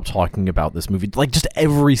cannot stop talking about this movie. Like, just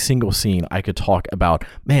every single scene I could talk about,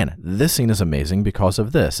 man, this scene is amazing because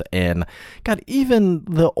of this. And God, even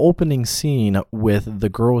the opening scene with the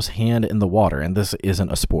girl's hand in the water, and this isn't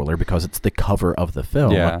a spoiler because it's the cover of the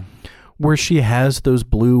film, Yeah. where she has those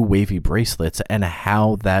blue wavy bracelets and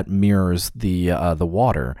how that mirrors the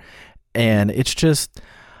water. And it's just,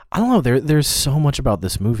 I don't know, there's so much about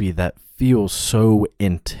this movie that feels so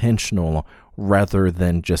intentional rather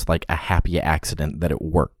than just like a happy accident that it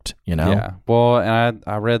worked, you know? Yeah. Well, and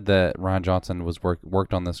I read that Rian Johnson was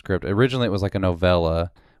worked on the script. Originally, it was like a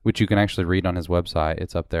novella, which you can actually read on his website.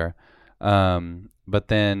 It's up there. But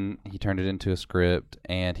then he turned it into a script,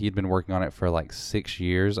 and he'd been working on it for like 6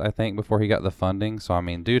 years, I think, before he got the funding. So, I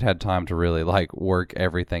mean, dude had time to really like work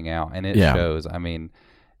everything out, and it shows. I mean,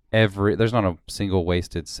 there's not a single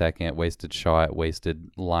wasted second, wasted shot,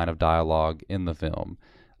 wasted line of dialogue in the film.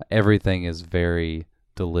 Everything is very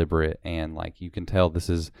deliberate, and like you can tell this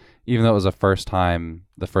is, even though it was the first time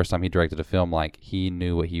he directed a film, like he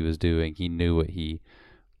knew what he was doing. He knew what he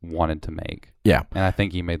wanted to make. Yeah. And I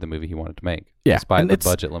think he made the movie he wanted to make. Yeah. Despite And the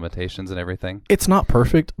it's- budget limitations and everything. It's not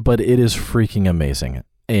perfect, but it is freaking amazing.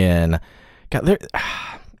 And God,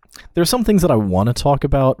 there's some things that I want to talk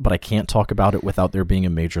about, but I can't talk about it without there being a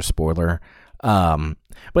major spoiler.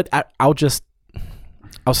 But I'll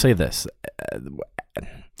say this.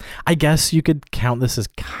 I guess you could count this as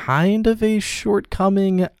kind of a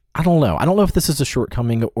shortcoming. I don't know. I don't know if this is a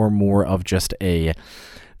shortcoming or more of just the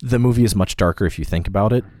movie is much darker if you think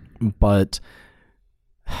about it. But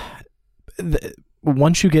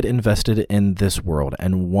once you get invested in this world,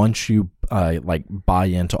 and once you like buy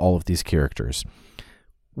into all of these characters,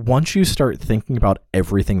 once you start thinking about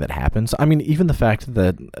everything that happens, I mean, even the fact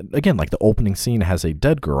that, again, like the opening scene has a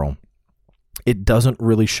dead girl, it doesn't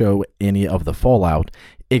really show any of the fallout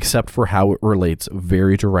except for how it relates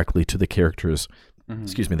very directly to the characters,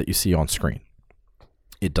 that you see on screen.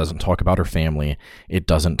 It doesn't talk about her family. It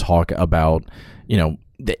doesn't talk about,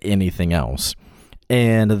 anything else.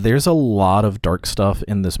 And there's a lot of dark stuff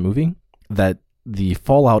in this movie that the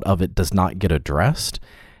fallout of it does not get addressed.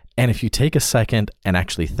 And if you take a second and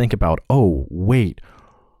actually think about, oh, wait,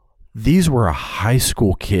 these were high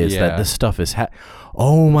school kids that this stuff is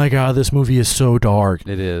oh my God, this movie is so dark.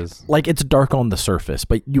 It is. Like, it's dark on the surface,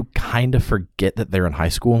 but you kind of forget that they're in high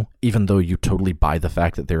school, even though you totally buy the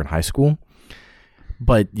fact that they're in high school.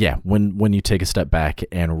 But yeah, when you take a step back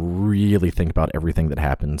and really think about everything that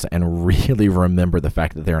happens and really remember the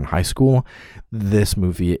fact that they're in high school, this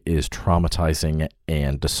movie is traumatizing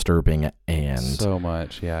and disturbing and So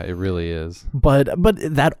much. Yeah, it really is. But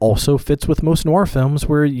that also fits with most noir films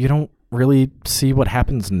where you don't really see what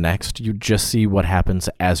happens next. You just see what happens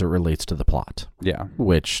as it relates to the plot. Yeah.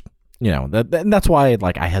 Which, that's why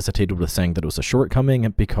I hesitated with saying that it was a shortcoming,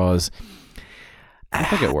 because I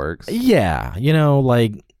think it works. yeah,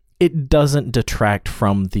 it doesn't detract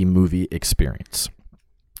from the movie experience.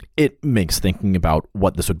 It makes thinking about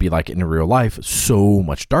what this would be like in real life so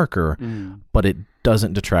much darker, but it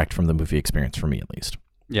doesn't detract from the movie experience for me, at least.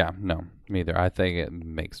 Yeah, no, me either. I think it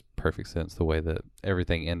makes perfect sense the way that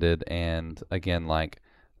everything ended. And again, like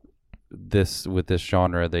with this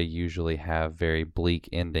genre, they usually have very bleak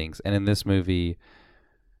endings. And in this movie,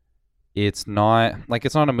 it's not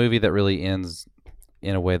a movie that really ends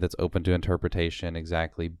in a way that's open to interpretation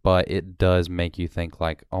exactly, but it does make you think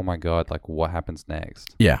like, oh my God, like what happens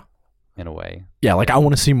next? Yeah. In a way. Yeah, I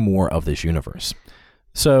want to see more of this universe.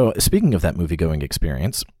 So, speaking of that movie-going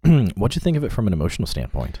experience, what'd you think of it from an emotional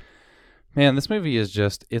standpoint? Man, this movie is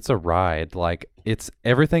it's a ride. Like,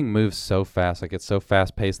 everything moves so fast. Like, it's so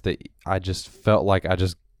fast-paced that I just felt like I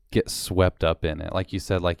just get swept up in it. Like you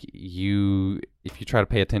said, like if you try to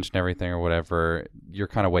pay attention to everything or whatever, you're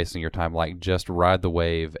kind of wasting your time. Like just ride the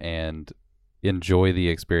wave and enjoy the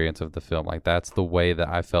experience of the film. Like that's the way that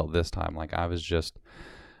I felt this time. Like I was just,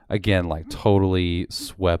 again, like totally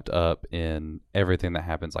swept up in everything that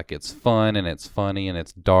happens. Like it's fun and it's funny and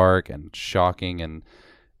it's dark and shocking and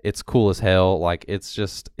it's cool as hell. Like it's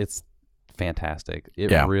fantastic.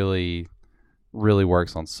 It really, really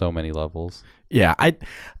works on so many levels. Yeah,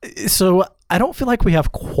 so I don't feel like we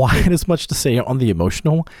have quite as much to say on the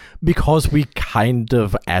emotional because we kind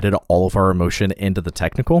of added all of our emotion into the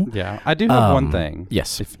technical. Yeah, I do have one thing.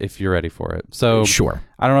 Yes. If you're ready for it. So sure.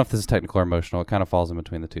 I don't know if this is technical or emotional. It kind of falls in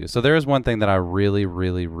between the two. So there is one thing that I really,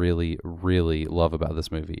 really, really, really love about this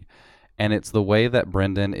movie. And it's the way that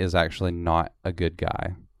Brendan is actually not a good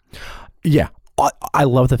guy. Yeah. I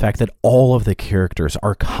love the fact that all of the characters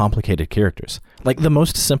are complicated characters. Like the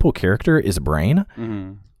most simple character is Brain.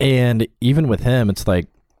 Mm-hmm. And even with him, it's like,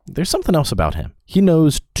 there's something else about him. He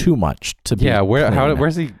knows too much to be. Yeah.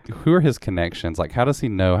 Where's he? Who are his connections? Like, how does he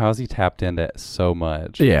know? How is he tapped into so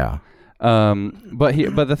much? Yeah. But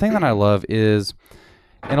the thing that I love is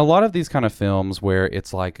in a lot of these kind of films where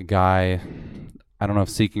it's like a guy, I don't know if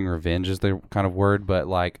seeking revenge is the kind of word, but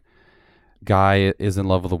like guy is in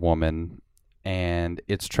love with a woman and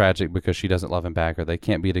it's tragic because she doesn't love him back or they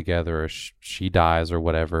can't be together or she dies or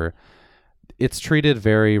whatever. It's treated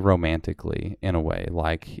very romantically in a way.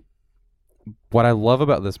 Like what I love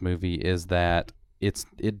about this movie is that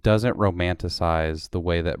it doesn't romanticize the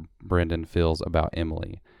way that Brendan feels about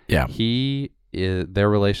Emily. Yeah. Their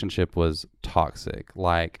relationship was toxic.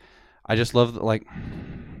 Like I just love like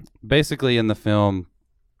basically in the film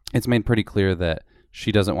it's made pretty clear that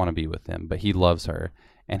she doesn't want to be with him, but he loves her.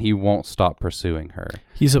 And he won't stop pursuing her.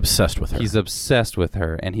 He's obsessed with her. He's obsessed with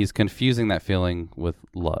her, and he's confusing that feeling with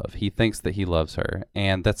love. He thinks that he loves her,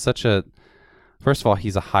 and that's such a... First of all,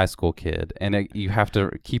 he's a high school kid, and you have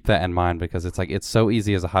to keep that in mind because it's like it's so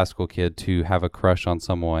easy as a high school kid to have a crush on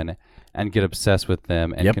someone and get obsessed with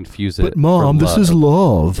them and confuse it. But Mom, this is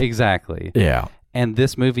love. Exactly. Yeah. And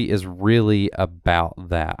this movie is really about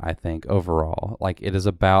that, I think, overall. Like, it is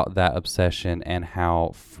about that obsession and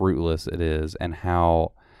how fruitless it is and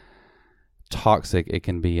how toxic it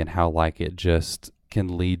can be and how, like, it just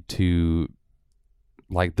can lead to,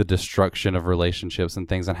 like, the destruction of relationships and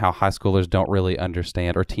things and how high schoolers don't really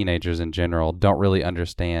understand, or teenagers in general, don't really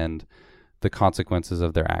understand the consequences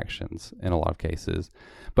of their actions in a lot of cases.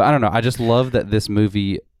 But I don't know. I just love that this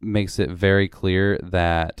movie makes it very clear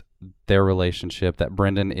that their relationship, that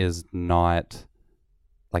Brendan is not,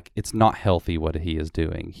 like, it's not healthy what he is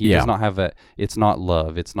doing. He does not have it's not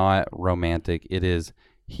love. It's not romantic. There's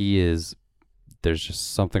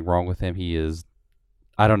just something wrong with him. He is,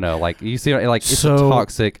 I don't know, like, you see, like, it's a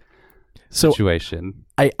toxic situation.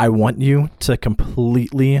 I want you to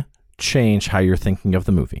completely change how you're thinking of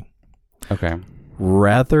the movie. Okay.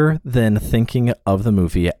 Rather than thinking of the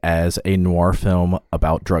movie as a noir film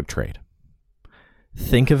about drug trade,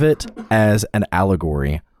 think of it as an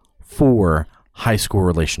allegory for high school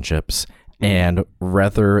relationships. And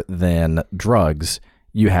rather than drugs,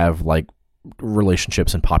 you have like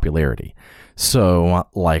relationships and popularity. So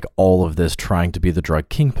like all of this trying to be the drug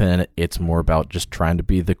kingpin, it's more about just trying to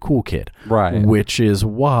be the cool kid. Right. Which is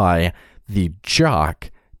why the jock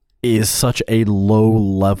is such a low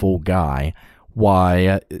level guy.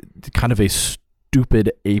 Why kind of a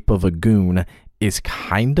stupid ape of a goon is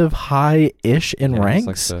kind of high-ish in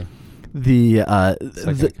ranks. Like the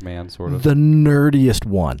second command, sort of. The nerdiest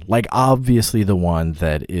one. Like, obviously the one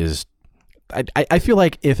that is... I feel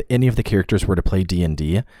like if any of the characters were to play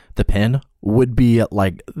D&D, the Pen would be,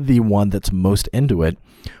 like, the one that's most into it,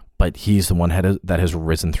 but he's the one that has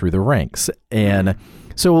risen through the ranks. And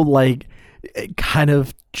so, like, kind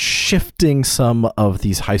of shifting some of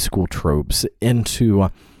these high school tropes into...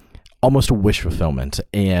 almost a wish fulfillment,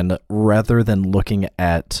 and rather than looking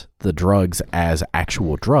at the drugs as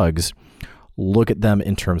actual drugs, look at them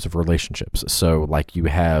in terms of relationships. So, like you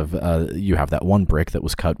have that one brick that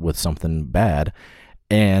was cut with something bad,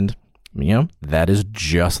 and that is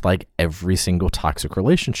just like every single toxic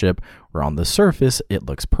relationship. Where on the surface it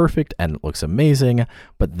looks perfect and it looks amazing,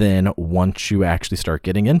 but then once you actually start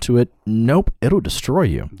getting into it, nope, it'll destroy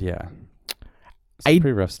you. Yeah, it's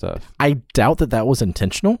pretty rough stuff. I doubt that was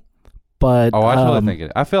intentional. But, I totally think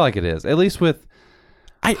it. I feel like it is. At least with,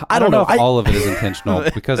 I don't know if all of it is intentional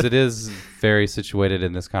because it is very situated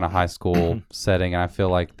in this kind of high school setting, and I feel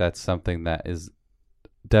like that's something that is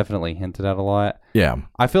definitely hinted at a lot. Yeah,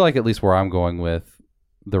 I feel like at least where I'm going with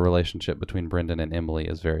the relationship between Brendan and Emily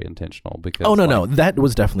is very intentional. Because no, that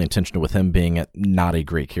was definitely intentional with him being not a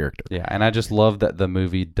great character. Yeah, and I just love that the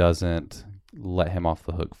movie doesn't let him off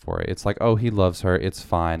the hook for it. It's like, oh, he loves her, it's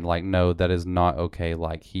fine. Like, no, that is not okay.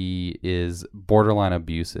 Like, he is borderline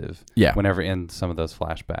abusive. Yeah. Whenever in some of those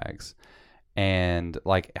flashbacks. And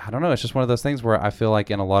like, I don't know, it's just one of those things where I feel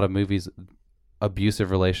like in a lot of movies, abusive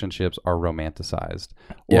relationships are romanticized,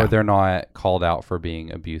 or they're not called out for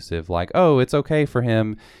being abusive. Like, oh, it's okay for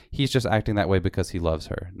him, he's just acting that way because he loves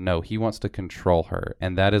her. No, he wants to control her,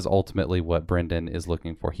 and that is ultimately what Brendan is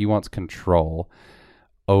looking for. He wants control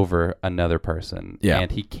over another person,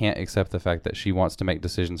 and he can't accept the fact that she wants to make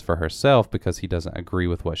decisions for herself because he doesn't agree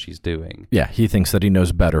with what she's doing. Yeah, he thinks that he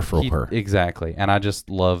knows better for her. Exactly. And I just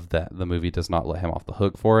love that the movie does not let him off the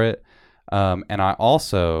hook for it. And I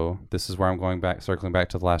also, this is where I'm circling back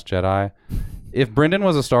to The Last Jedi. If Brendan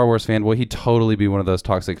was a Star Wars fanboy, he'd totally be one of those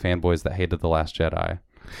toxic fanboys that hated The Last Jedi.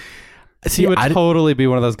 See, he would totally be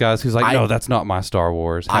one of those guys who's like, no, that's not my Star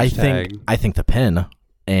Wars. Hashtag. I think the Pen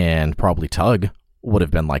and probably Tug would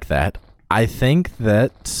have been like that. I think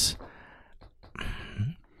that,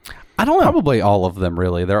 I don't know. Probably all of them,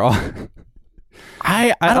 really. They're all...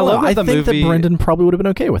 I don't know. I think that Brendan probably would have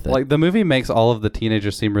been okay with it. Like, the movie makes all of the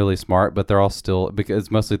teenagers seem really smart, but they're all still, because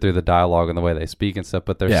it's mostly through the dialogue and the way they speak and stuff,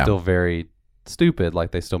 but they're still very stupid.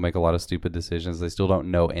 Like, they still make a lot of stupid decisions. They still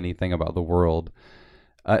don't know anything about the world.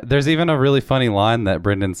 There's even a really funny line that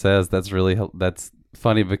Brendan says that's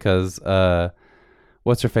funny because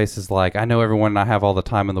what's her face is like, I know everyone and I have all the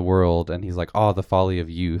time in the world, and he's like, oh, the folly of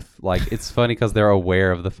youth. Like, it's funny because they're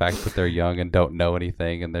aware of the fact that they're young and don't know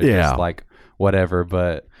anything, and they're just like, whatever.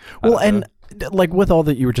 But and like with all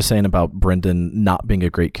that you were just saying about Brendan not being a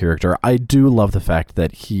great character, I do love the fact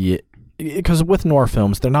that because with noir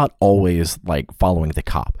films, they're not always like following the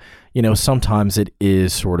cop. You know, sometimes it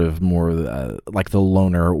is sort of more like the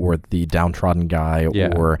loner or the downtrodden guy,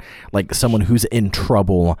 or like someone who's in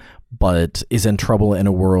trouble, but is in trouble in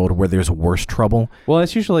a world where there's worse trouble. Well,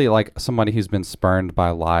 it's usually like somebody who's been spurned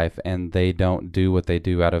by life and they don't do what they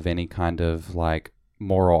do out of any kind of like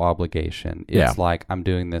moral obligation. It's like, I'm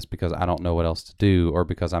doing this because I don't know what else to do, or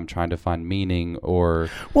because I'm trying to find meaning, or...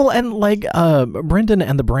 Well, and like Brendan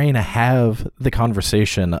and the Brain have the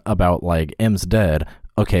conversation about like, M's dead.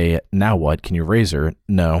 Okay, now what? Can you raise her?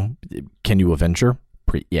 No. Can you avenge her?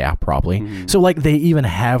 Yeah, probably. Mm-hmm. So like, they even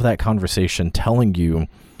have that conversation telling you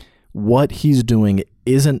what he's doing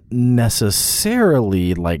isn't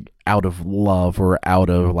necessarily like out of love or out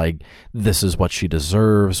of like, this is what she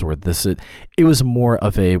deserves, or this is... It was more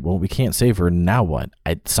of a, well, we can't save her, now what?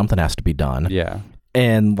 Something has to be done. Yeah.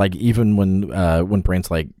 And like, even when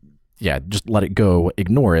Brain's like, yeah, just let it go,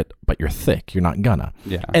 ignore it, but you're thick, you're not gonna.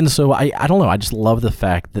 Yeah. And so I don't know, I just love the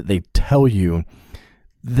fact that they tell you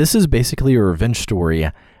this is basically a revenge story,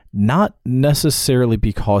 not necessarily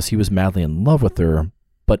because he was madly in love with her,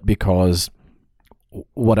 but because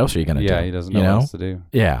what else are you gonna do? Yeah, he doesn't know what else to do.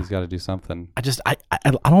 Yeah. He's got to do something. I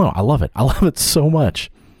don't know, I love it. I love it so much.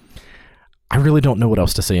 I really don't know what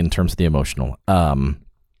else to say in terms of the emotional.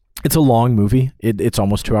 It's a long movie. It's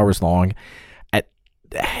almost 2 hours long.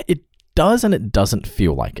 It does and it doesn't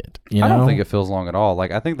feel like it. You know? I don't think it feels long at all.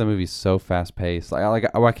 Like, I think the movie's so fast paced. Like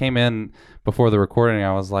I came in before the recording,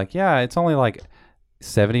 I was like, yeah, it's only like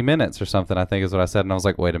 70 minutes or something, I think is what I said. And I was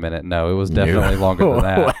like, wait a minute. No, it was definitely longer than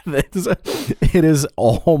that. It is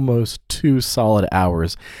almost 2 solid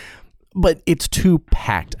hours, but it's 2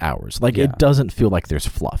 packed hours. Like, it doesn't feel like there's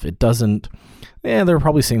fluff. It doesn't, there are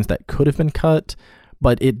probably scenes that could have been cut,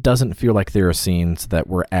 but it doesn't feel like there are scenes that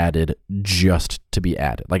were added just to be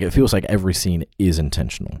added. Like, it feels like every scene is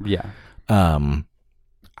intentional. Yeah.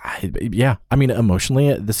 I mean,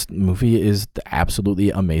 emotionally, this movie is absolutely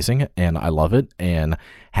amazing, and I love it. And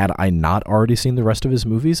had I not already seen the rest of his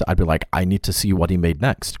movies, I'd be like, I need to see what he made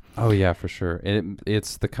next. Oh, yeah, for sure.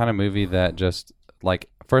 It's the kind of movie that just, like,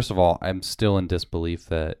 first of all, I'm still in disbelief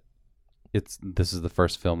that this is the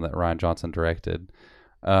first film that Rian Johnson directed.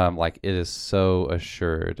 Like, it is so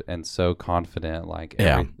assured and so confident. Like,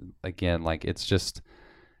 again, like, it's just,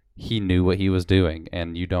 he knew what he was doing,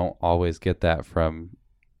 and you don't always get that from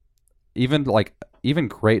even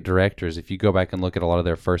great directors. If you go back and look at a lot of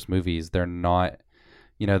their first movies, they're not,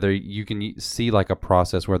 you can see like a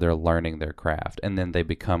process where they're learning their craft and then they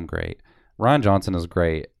become great. Rian Johnson is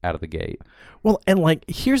great out of the gate. Well, and like,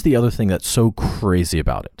 here's the other thing that's so crazy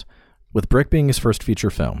about it. With Brick being his first feature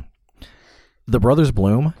film, The Brothers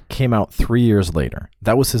Bloom came out 3 years later.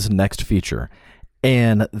 That was his next feature.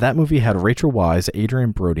 And that movie had Rachel Weisz,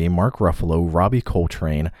 Adrian Brody, Mark Ruffalo, Robbie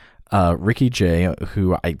Coltrane, Ricky Jay,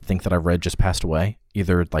 who I think that I read just passed away,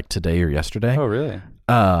 either like today or yesterday. Oh, really?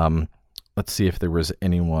 let's see if there was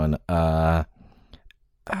anyone. Were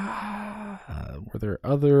there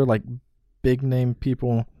other like big name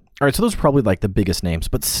people? All right, so those are probably like the biggest names,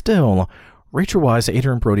 but still, Rachel Weisz,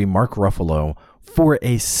 Adrian Brody, Mark Ruffalo for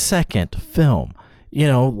a second film. You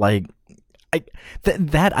know, like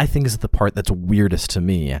that I think is the part that's weirdest to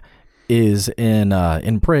me. Is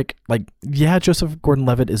in Brick, like, yeah, Joseph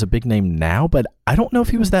Gordon-Levitt is a big name now, but I don't know if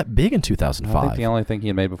he was that big in 2005. I think the only thing he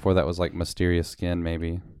had made before that was like Mysterious Skin,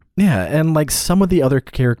 maybe. Yeah, and like some of the other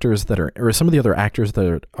characters that are, or some of the other actors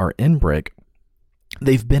that are in Brick,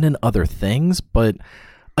 they've been in other things, but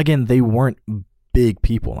again, they weren't big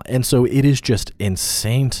people. And so it is just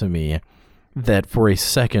insane to me that for a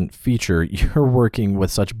second feature, you're working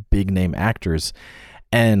with such big name actors.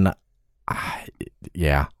 And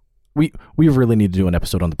yeah, we really need to do an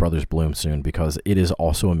episode on the Brothers Bloom soon because it is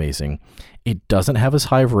also amazing. It doesn't have as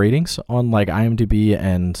high of ratings on like IMDb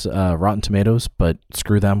and Rotten Tomatoes, but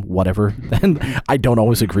screw them, whatever. And I don't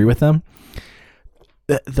always agree with them.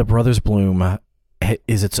 The Brothers Bloom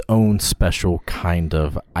is its own special kind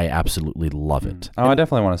of, I absolutely love it. Oh, I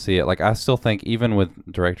definitely want to see it. Like, I still think even with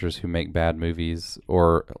directors who make bad movies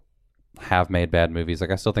or have made bad movies,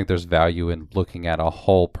 like I still think there's value in looking at a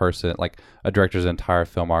whole person, like a director's entire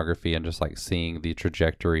filmography, and just like seeing the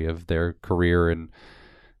trajectory of their career and,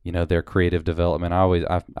 you know, their creative development.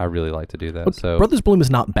 I really like to do that. But So Brothers Bloom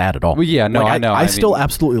is not bad at all. Well, yeah, no, like, I know. I still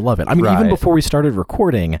absolutely love it. I mean, even Right. before we started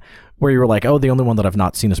recording, where you were like, oh, the only one that I've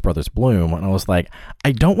not seen is Brothers Bloom. And I was like,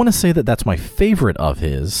 I don't want to say that that's my favorite of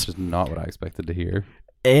his. It's just not what I expected to hear.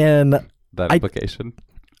 And That implication.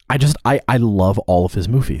 I love all of his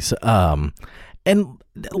movies. And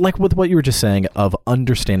like with what you were just saying of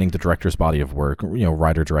understanding the director's body of work, you know,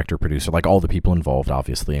 writer, director, producer, like all the people involved,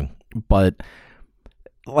 obviously. But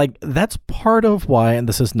like that's part of why, and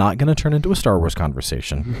this is not going to turn into a Star Wars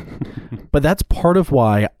conversation, but that's part of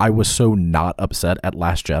why I was so not upset at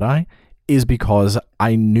Last Jedi, is because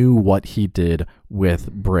I knew what he did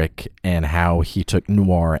with Brick and how he took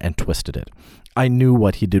noir and twisted it. I knew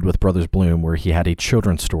what he did with Brothers Bloom, where he had a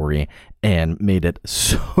children's story and made it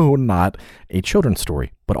so not a children's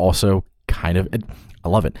story, but also kind of, I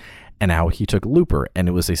love it. And how he took Looper and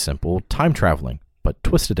it was a simple time traveling, but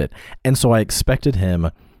twisted it. And so I expected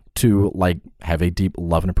him to like have a deep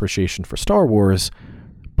love and appreciation for Star Wars,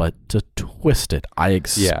 but to twist it. I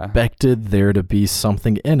expected there to be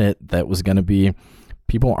something in it that was going to be,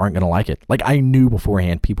 people aren't going to like it. Like I knew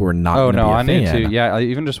beforehand people were not going to be a fan. I knew too. Yeah,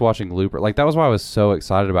 even just watching Looper, like that was why I was so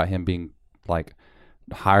excited about him being like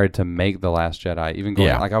hired to make The Last Jedi. Even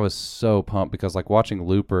going, like I was so pumped because like watching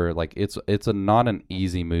Looper, like it's not an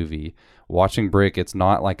easy movie. Watching Brick, it's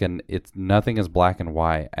not like it's nothing as black and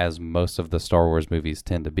white as most of the Star Wars movies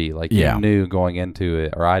tend to be. Like you knew going into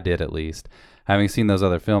it, or I did at least, having seen those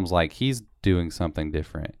other films, like he's doing something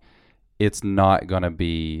different. It's not going to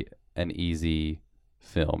be an easy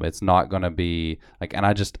film. It's not going to be like, and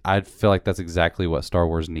I feel like that's exactly what Star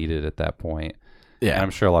Wars needed at that point. Yeah. And I'm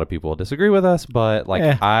sure a lot of people will disagree with us, but like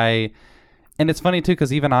and it's funny too,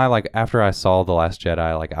 because even I, like after I saw The Last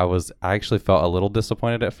Jedi, like I actually felt a little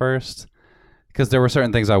disappointed at first because there were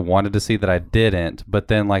certain things I wanted to see that I didn't, but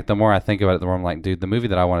then like the more I think about it, the more I'm like, dude, the movie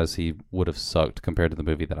that I wanted to see would have sucked compared to the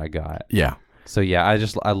movie that I got. Yeah. So yeah,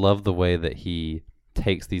 I love the way that he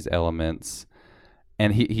takes these elements.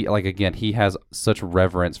 And he like, again, he has such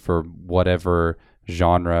reverence for whatever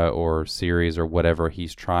genre or series or whatever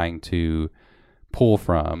he's trying to pull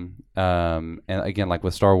from. And again, like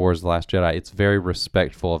with Star Wars The Last Jedi, it's very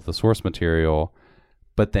respectful of the source material,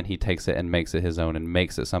 but then he takes it and makes it his own and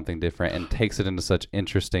makes it something different and takes it into such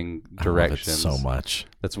interesting directions. I love it so much.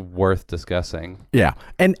 That's worth discussing. Yeah.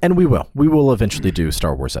 And we will eventually do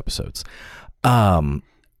Star Wars episodes.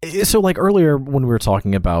 So like earlier when we were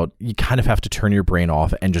talking about you kind of have to turn your brain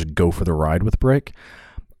off and just go for the ride with Brick,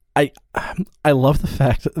 I love the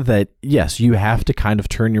fact that yes, you have to kind of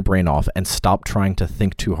turn your brain off and stop trying to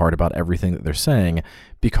think too hard about everything that they're saying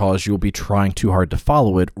because you'll be trying too hard to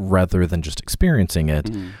follow it rather than just experiencing it.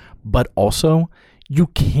 But also you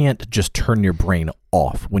can't just turn your brain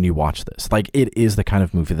off when you watch this. Like it is the kind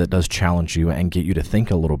of movie that does challenge you and get you to think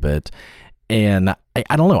a little bit. And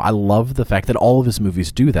I don't know. I love the fact that all of his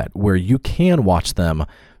movies do that, where you can watch them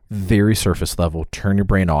very surface level, turn your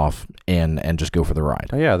brain off, and just go for the ride.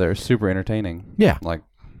 Oh, yeah, they're super entertaining. Yeah,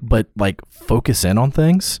 but focus in on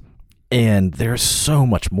things, and there's so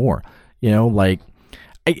much more. You know, like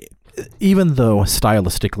even though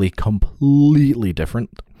stylistically completely different,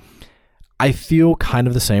 I feel kind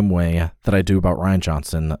of the same way that I do about Rian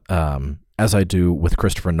Johnson as I do with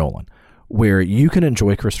Christopher Nolan, where you can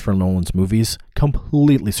enjoy Christopher Nolan's movies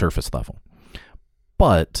completely surface level.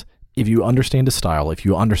 But if you understand his style, if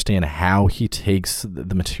you understand how he takes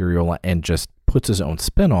the material and just puts his own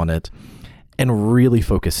spin on it, and really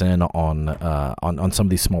focus in on some of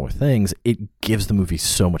these smaller things, it gives the movie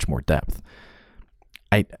so much more depth.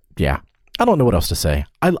 I don't know what else to say.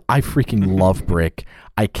 I freaking love Brick.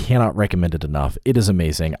 I cannot recommend it enough. It is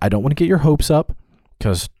amazing. I don't want to get your hopes up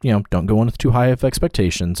because, don't go in with too high of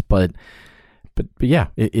expectations, but yeah,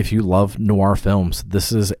 if you love noir films,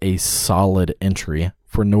 this is a solid entry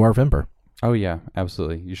for Noirvember. Oh yeah,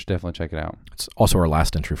 absolutely. You should definitely check it out. It's also our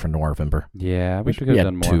last entry for Noirvember. Yeah, I wish we could have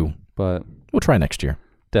done more. 2. But we'll try next year.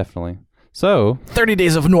 Definitely. So 30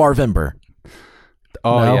 Days of Noirvember.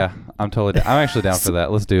 Oh No? yeah, I'm actually down for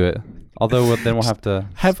that. Let's do it. Although then we'll have to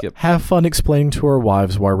skip. Have fun explaining to our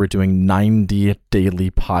wives why we're doing 90 daily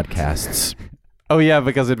podcasts. Oh yeah,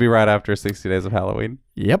 because it'd be right after 60 Days of Halloween.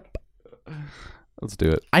 Yep. Let's do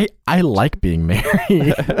it. I like being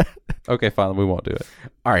married. Okay, fine. We won't do it.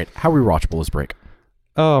 All right. How rewatchable is Brick?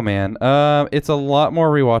 Oh man, it's a lot more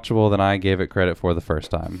rewatchable than I gave it credit for the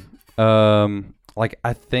first time.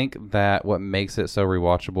 I think that what makes it so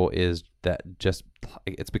rewatchable is that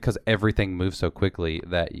it's because everything moves so quickly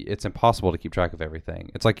that it's impossible to keep track of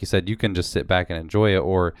everything. It's like you said, you can just sit back and enjoy it,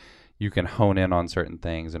 or you can hone in on certain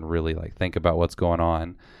things and really think about what's going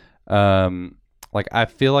on. I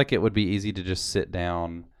feel like it would be easy to just sit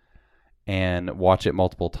down and watch it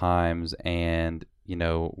multiple times, and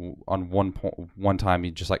on one time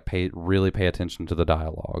you just really pay attention to the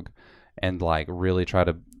dialogue and really try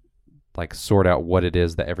to sort out what it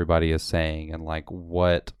is that everybody is saying, and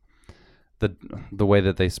what the way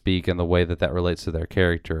that they speak and the way that relates to their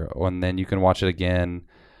character. And then you can watch it again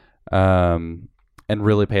and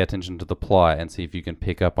really pay attention to the plot and see if you can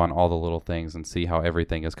pick up on all the little things and see how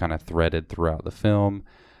everything is kind of threaded throughout the film.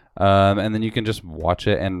 And then you can just watch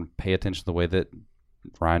it and pay attention to the way that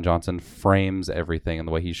Rian Johnson frames everything and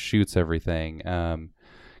the way he shoots everything. Kind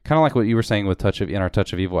of like what you were saying with in our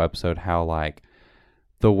Touch of Evil episode, how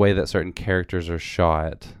the way that certain characters are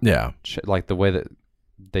shot. Yeah. The way that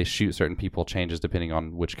they shoot certain people changes depending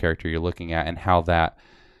on which character you're looking at, and how that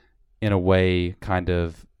in a way kind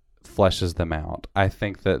of fleshes them out. I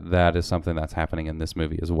think that is something that's happening in this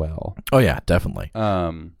movie as well. Oh yeah, definitely.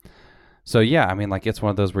 So yeah, I mean, it's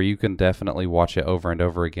one of those where you can definitely watch it over and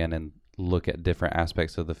over again and look at different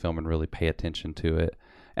aspects of the film and really pay attention to it.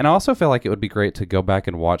 And I also feel like it would be great to go back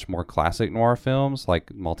and watch more classic noir films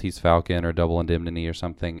like Maltese Falcon or Double Indemnity or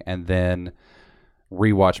something, and then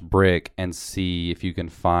rewatch Brick and see if you can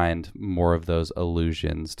find more of those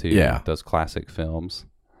allusions to those classic films.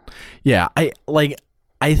 Yeah, I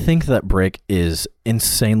think that Brick is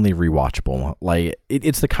insanely rewatchable.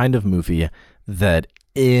 It's the kind of movie that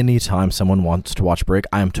anytime someone wants to watch Brick,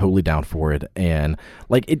 I am totally down for it. And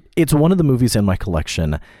it's one of the movies in my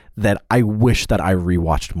collection that I wish that I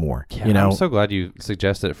rewatched more. Yeah, I'm so glad you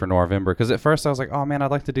suggested it for Noirvember, because at first I was like, oh man,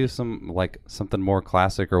 I'd like to do some something more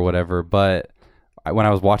classic or whatever. But when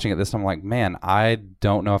I was watching it this time, I'm like, man, I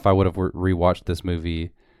don't know if I would have rewatched this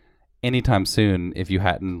movie anytime soon if you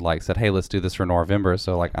hadn't said, hey, let's do this for Noirvember.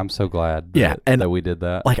 So I'm so glad that we did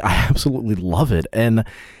that. I absolutely love it. And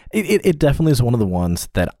it definitely is one of the ones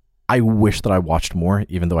that I wish that I watched more,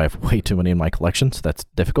 even though I have way too many in my collection, so that's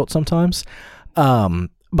difficult sometimes.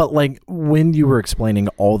 But when you were explaining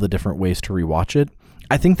all the different ways to rewatch it,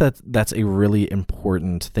 I think that's a really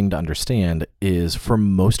important thing to understand is for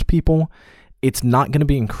most people, it's not going to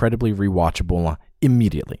be incredibly rewatchable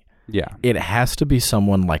immediately. Yeah. It has to be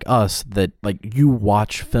someone like us that you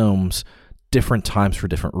watch films different times for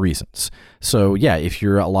different reasons. So yeah, if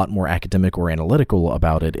you're a lot more academic or analytical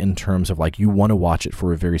about it in terms of you want to watch it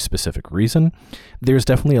for a very specific reason, there's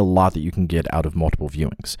definitely a lot that you can get out of multiple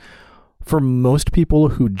viewings. For most people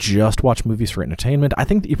who just watch movies for entertainment, I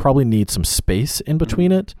think that you probably need some space in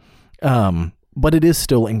between it. But it is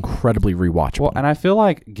still incredibly rewatchable. Well, and I feel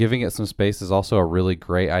like giving it some space is also a really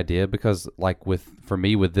great idea, because for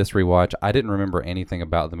me with this rewatch, I didn't remember anything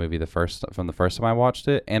about the movie from the first time I watched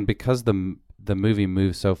it, and because the movie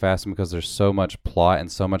moves so fast and because there's so much plot and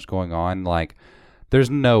so much going on, there's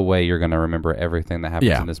no way you're going to remember everything that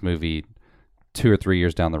happens in this movie 2 or 3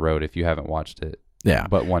 years down the road if you haven't watched it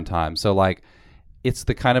but one time. So it's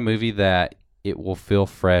the kind of movie that it will feel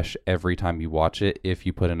fresh every time you watch it if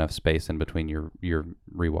you put enough space in between your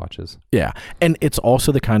rewatches. Yeah. And it's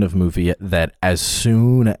also the kind of movie that as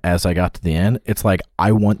soon as I got to the end, it's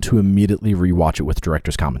I want to immediately rewatch it with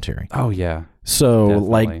director's commentary. Oh, yeah. So,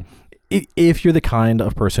 definitely. if you're the kind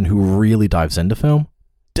of person who really dives into film,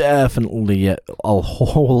 definitely a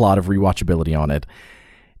whole lot of rewatchability on it.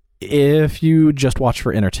 If you just watch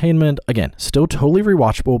for entertainment, again, still totally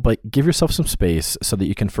rewatchable, but give yourself some space so that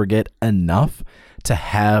you can forget enough to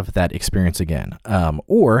have that experience again.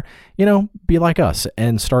 Or, you know, be like us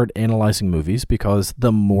and start analyzing movies, because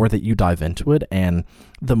the more that you dive into it and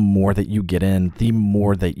the more that you get in, the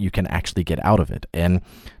more that you can actually get out of it. And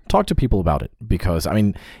talk to people about it, because, I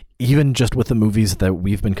mean, even just with the movies that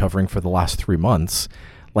we've been covering for the last 3 months,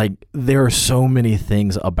 like, there are so many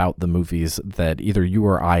things about the movies that either you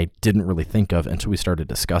or I didn't really think of until we started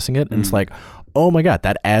discussing it. And it's like, oh my God,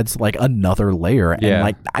 that adds like another layer. Yeah. And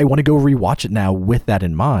like, I want to go rewatch it now with that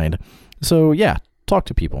in mind. So yeah, talk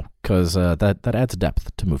to people, because that adds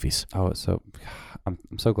depth to movies. Oh, it's so... I'm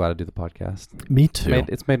so glad I do the podcast. Me too.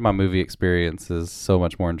 It's made my movie experiences so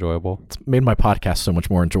much more enjoyable. It's made my podcast so much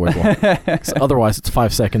more enjoyable. 'Cause otherwise, it's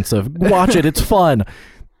 5 seconds of watch it. It's fun.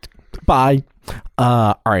 Bye.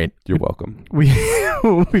 All right. You're welcome.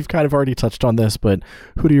 We've kind of already touched on this, but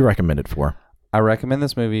who do you recommend it for? I recommend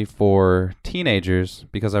this movie for teenagers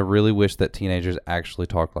because I really wish that teenagers actually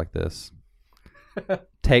talked like this.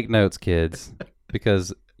 Take notes, kids,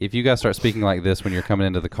 because if you guys start speaking like this when you're coming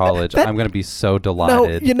into the college, I'm going to be so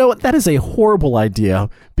delighted. No, you know what? That is a horrible idea,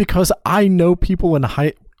 because I know people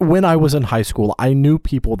when I was in high school, I knew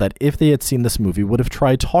people that if they had seen this movie would have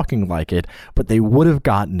tried talking like it, but they would have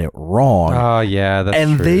gotten it wrong. Oh, yeah, that's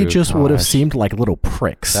and true. they just would have Gosh. seemed like little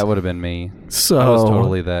pricks. That would have been me. So I was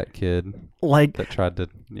totally that kid like, that tried to,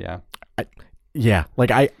 yeah. yeah,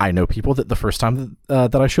 like I know people that the first time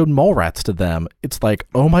that I showed Mallrats to them, it's like,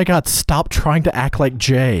 oh my God, stop trying to act like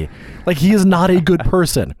Jay. Like, he is not a good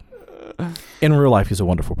person. In real life, he's a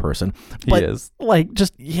wonderful person. But, He is. like,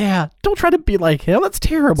 just, yeah, don't try to be like him. That's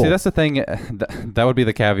terrible. See, that's the thing. That would be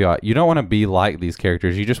the caveat. You don't want to be like these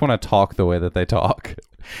characters. You just want to talk the way that they talk.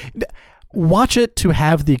 Watch it to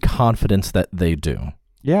have the confidence that they do.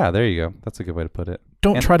 Yeah, there you go. That's a good way to put it.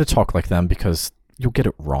 Don't try to talk like them, because you'll get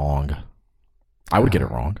it wrong. I would get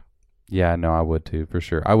it wrong. Yeah, no, I would too, for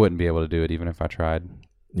sure. I wouldn't be able to do it even if I tried.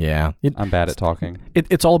 Yeah. I'm bad at talking.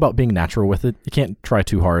 It's all about being natural with it. You can't try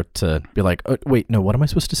too hard to be like, oh, wait, no, what am I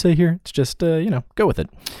supposed to say here? It's just, go with it.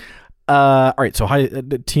 All right, so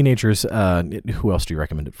teenagers, who else do you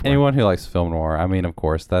recommend it for? Anyone who likes film noir. I mean, of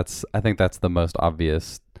course, I think that's the most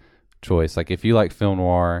obvious choice. Like, if you like film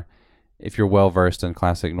noir, if you're well versed in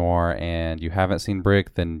classic noir and you haven't seen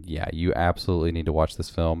Brick, then yeah, you absolutely need to watch this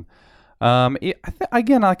film. I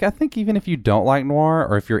think even if you don't like noir,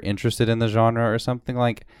 or if you're interested in the genre or something,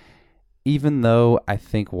 like, even though I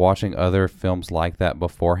think watching other films like that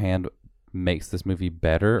beforehand makes this movie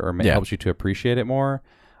better, or helps you to appreciate it more,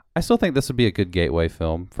 I still think this would be a good gateway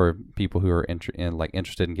film for people who are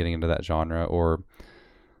interested in getting into that genre. Or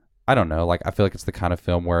I don't know, like, I feel like it's the kind of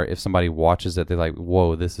film where if somebody watches it, they're like,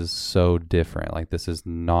 whoa, this is so different. Like, this is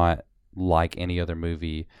not like any other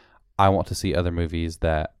movie. I want to see other movies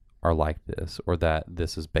that are like this, or that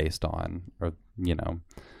this is based on, or,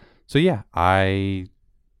 So yeah, I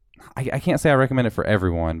can't say I recommend it for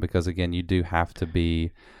everyone, because again, you do have to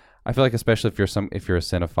be, I feel like, especially if you're a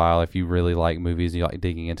cinephile, if you really like movies and you like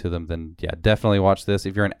digging into them, then yeah, definitely watch this.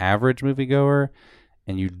 If you're an average moviegoer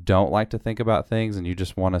and you don't like to think about things and you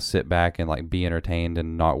just want to sit back and like be entertained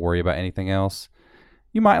and not worry about anything else,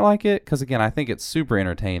 you might like it, because again, I think it's super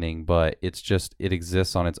entertaining, but it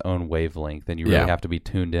exists on its own wavelength, and you really have to be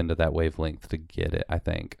tuned into that wavelength to get it, I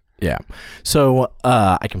think. Yeah. So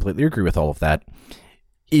I completely agree with all of that.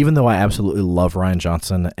 Even though I absolutely love Rian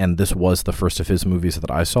Johnson, and this was the first of his movies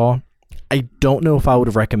that I saw, I don't know if I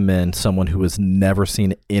would recommend someone who has never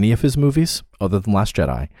seen any of his movies other than Last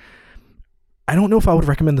Jedi. I don't know if I would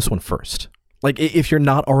recommend this one first. Like, if you're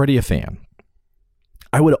not already a fan,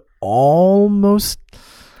 I would almost...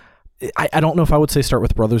 I don't know if I would say start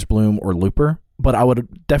with Brothers Bloom or Looper, but I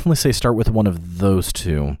would definitely say start with one of those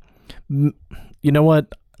two. You know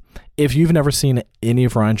what? If you've never seen any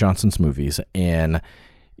of Rian Johnson's movies, and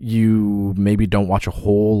you maybe don't watch a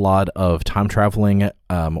whole lot of time traveling,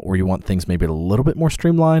 or you want things maybe a little bit more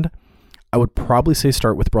streamlined, I would probably say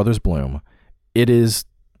start with Brothers Bloom. It's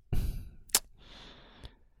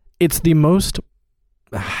the most...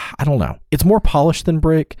 I don't know. It's more polished than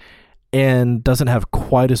Brick, and doesn't have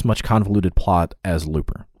quite as much convoluted plot as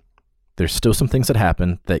Looper. There's still some things that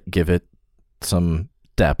happen that give it some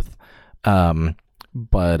depth.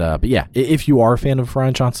 But yeah, if you are a fan of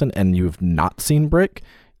Rian Johnson and you have not seen Brick,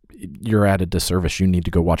 you're at a disservice. You need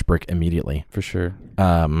to go watch Brick immediately. For sure.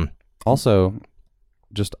 Also,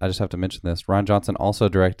 I just have to mention this. Rian Johnson also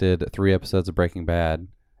directed 3 episodes of Breaking Bad,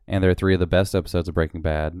 and they're 3 of the best episodes of Breaking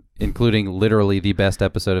Bad, including literally the best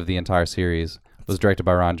episode of the entire series. Was directed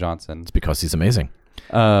by Rian Johnson. It's because he's amazing.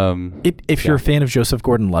 If you're a fan of Joseph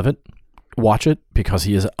Gordon-Levitt, watch it, because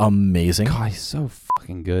he is amazing. God, he's so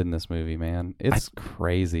fucking good in this movie, man. It's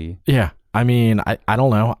crazy. Yeah. I mean, I don't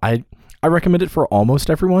know. I I recommend it for almost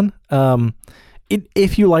everyone.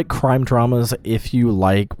 If you like crime dramas, if you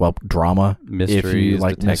like drama, Mysteries, if you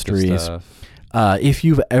like detective mysteries, stuff. if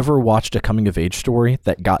you've ever watched a coming of age story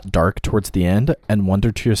that got dark towards the end and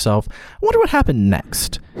wondered to yourself, I wonder what happened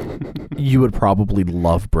next, you would probably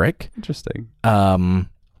love Brick. Interesting.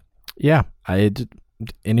 Yeah,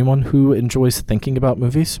 anyone who enjoys thinking about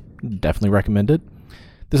movies, definitely recommend it.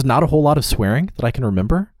 There's not a whole lot of swearing that I can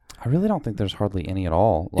remember. I really don't think there's hardly any at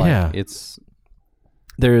all.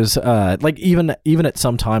 There's even at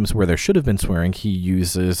some times where there should have been swearing, he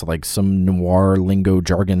uses like some noir lingo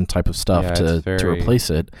jargon type of stuff to replace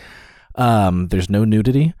it. There's no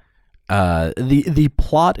nudity. The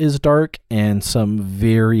plot is dark and some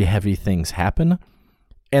very heavy things happen,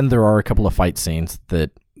 and there are a couple of fight scenes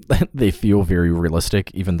that they feel very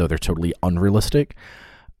realistic, even though they're totally unrealistic.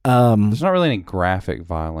 There's not really any graphic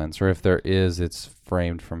violence, or if there is, it's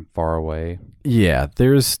framed from far away. Yeah,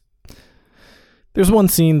 there's one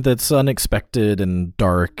scene that's unexpected and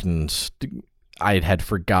dark, and I had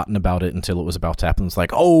forgotten about it until it was about to happen. It's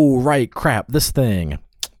like, oh, right, crap, this thing.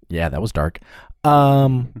 Yeah, that was dark.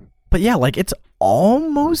 But yeah, like, it's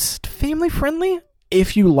almost family friendly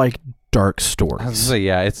if you like dark stories. So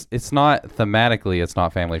yeah, it's not thematically, it's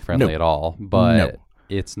not family friendly at all, but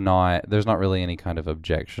it's not. There's not really any kind of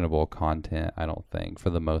objectionable content, I don't think, for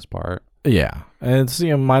the most part. Yeah, it's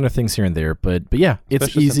minor things here and there, but yeah, it's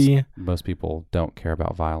Especially easy. Since most people don't care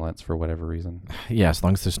about violence for whatever reason. Yeah, as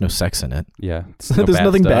long as there's no sex in it. Yeah, there's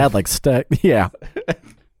nothing bad like sex. Yeah.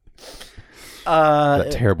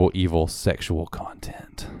 That terrible, evil sexual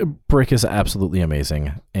content. Brick is absolutely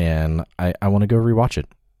amazing, and I want to go rewatch it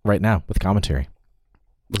right now with commentary.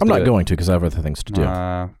 I'm not going to because I have other things to do.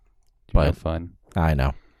 But fun. I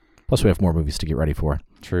know. Plus, we have more movies to get ready for.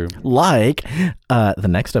 True. Like the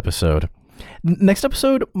next episode. Next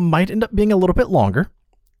episode might end up being a little bit longer,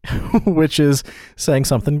 which is saying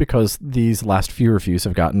something because these last few reviews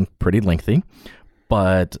have gotten pretty lengthy.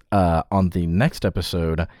 But on the next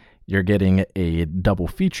episode, you're getting a double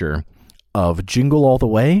feature of Jingle All the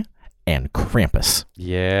Way and Krampus.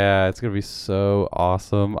 Yeah, it's going to be so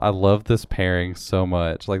awesome. I love this pairing so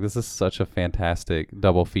much. Like, this is such a fantastic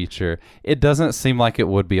double feature. It doesn't seem like it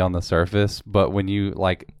would be on the surface, but when you,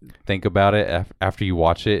 like, think about it after you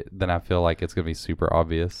watch it, then I feel like it's going to be super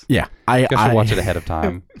obvious. Yeah. I should watch it ahead of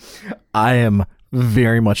time. I am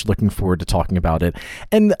very much looking forward to talking about it.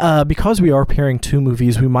 And because we are pairing two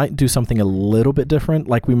movies, we might do something a little bit different.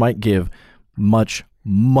 Like, we might give much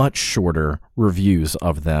shorter reviews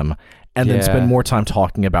of them and then spend more time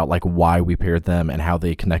talking about like why we paired them and how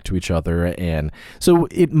they connect to each other. And so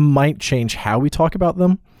it might change how we talk about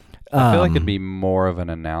them. I feel like it'd be more of an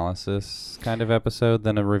analysis kind of episode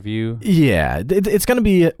than a review. Yeah, it's going to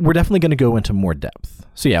be, we're definitely going to go into more depth.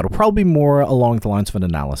 So yeah, it'll probably be more along the lines of an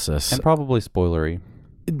analysis. And probably spoilery.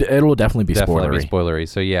 It'll definitely be spoilery.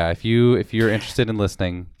 So yeah, if you're interested in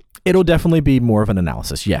listening, it'll definitely be more of an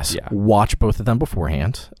analysis. Yes. Yeah. Watch both of them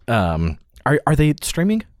beforehand. Are they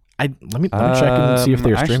streaming? Let me check and see if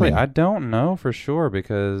they're streaming. Actually, I don't know for sure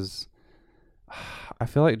because I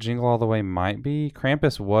feel like Jingle All the Way might be.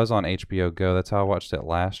 Krampus was on HBO Go. That's how I watched it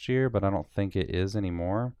last year, but I don't think it is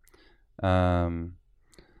anymore. I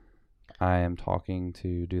am talking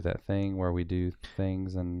to do that thing where we do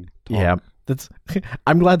things and talk. Yeah,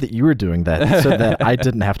 I'm glad that you were doing that so that I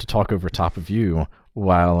didn't have to talk over top of you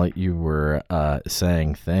while you were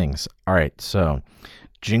saying things. All right, so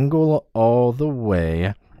Jingle All the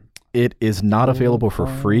Way. It is not available for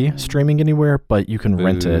free streaming anywhere, but you can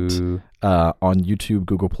rent it on YouTube,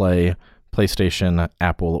 Google Play, PlayStation,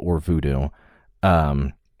 Apple, or Vudu.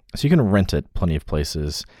 So you can rent it plenty of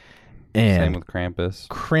places. And same with Krampus.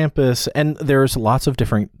 Krampus, and there's lots of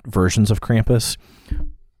different versions of Krampus.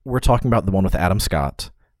 We're talking about the one with Adam Scott.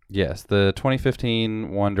 Yes, the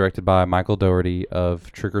 2015 one directed by Michael Dougherty of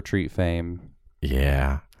Trick or Treat fame.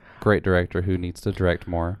 Yeah. Great director who needs to direct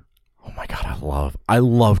more. Oh my God, I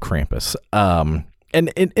love Krampus. And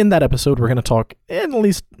in that episode, we're going to talk, and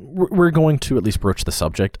we're going to at least broach the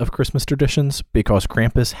subject of Christmas traditions because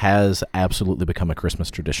Krampus has absolutely become a Christmas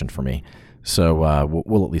tradition for me. So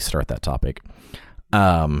we'll at least start that topic.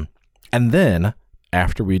 And then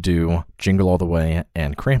after we do Jingle All the Way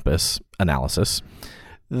and Krampus analysis,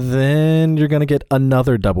 then you're going to get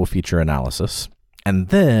another double feature analysis, and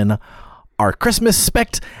then our Christmas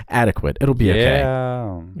Spect Adequate. It'll be okay.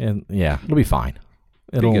 And yeah, it'll be fine.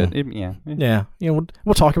 It'll be good. Yeah. Yeah.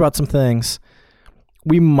 We'll talk about some things.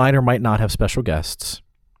 We might or might not have special guests.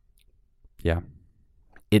 Yeah.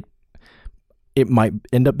 It might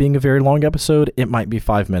end up being a very long episode. It might be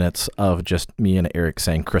 5 minutes of just me and Eric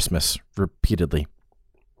saying Christmas repeatedly.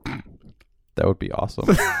 That would be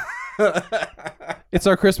awesome. It's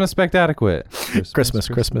our Christmas spectacuate. Christmas.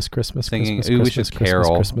 Singing. Christmas, Ooh, we Christmas, should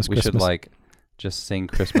carol. Christmas, We should Christmas. like just sing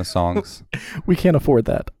Christmas songs. We can't afford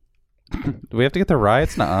that. Do we have to get the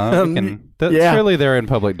rights? Nuh-uh. We can. Yeah. Surely they're in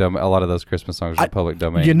public domain. A lot of those Christmas songs are in public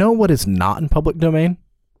domain. You know what is not in public domain?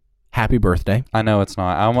 Happy Birthday. I know it's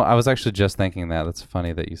not. I was actually just thinking that. That's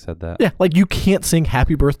funny that you said that. Yeah, like you can't sing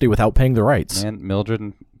Happy Birthday without paying the rights. Man, Mildred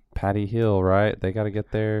and Patty Hill, right? They got to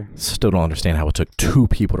get their... Still don't understand how it took 2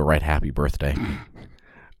 people to write Happy Birthday.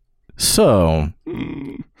 So,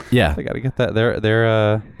 yeah, They got to get that.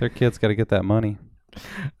 Their kids got to get that money.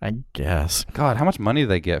 I guess. God, how much money do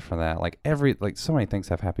they get for that? Like so many things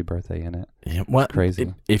have Happy Birthday in it. Yeah, well,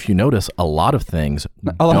 Crazy. If you notice, a lot of things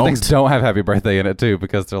A lot of things don't have Happy Birthday in it too,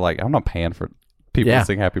 because they're like, I'm not paying for people to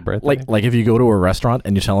sing Happy Birthday. Like if you go to a restaurant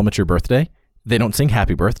and you tell them it's your birthday, they don't sing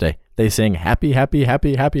Happy Birthday. They sing Happy, Happy,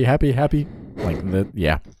 Happy, Happy, Happy, Happy.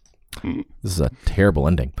 Yeah. This is a terrible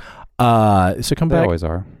ending. So come They back. always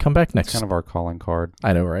are. Come back It's next. kind of our calling card.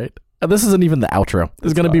 I know, right? This isn't even the outro.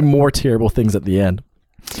 There's going to be more terrible things at the end.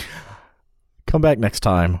 Come back next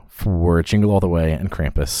time for Jingle All the Way and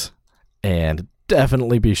Krampus. And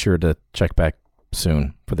definitely be sure to check back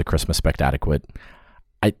soon for the Christmas Spectacuate.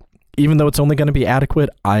 Even though it's only going to be adequate,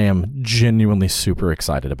 I am genuinely super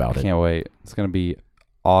excited about it. Can't wait. It's going to be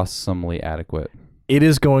awesomely adequate. It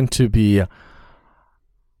is going to be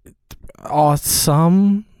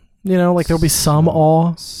awesome. You know, like there'll be some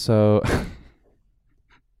awe. So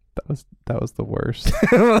that was the worst.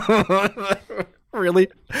 Really?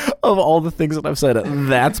 Of all the things that I've said,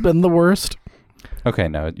 that's been the worst. Okay,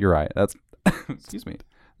 no, you're right. That's excuse me.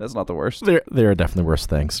 That's not the worst. There are definitely worse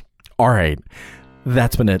things. All right.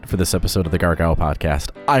 That's been it for this episode of the Gargoyle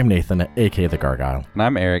Podcast. I'm Nathan, aka the Gargoyle. And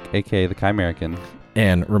I'm Eric, aka the Chimerican.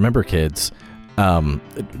 And remember, kids,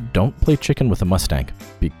 don't play chicken with a Mustang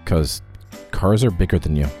because cars are bigger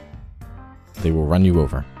than you. They will run you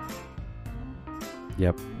over.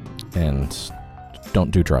 Yep. And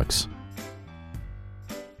don't do drugs.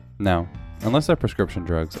 No. Unless they're prescription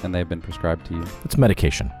drugs and they've been prescribed to you. It's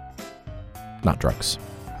medication, not drugs.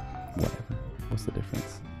 Whatever. What's the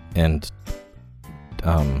difference? And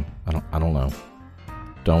I don't know.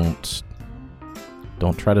 Don't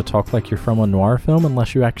try to talk like you're from a noir film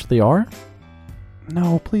unless you actually are.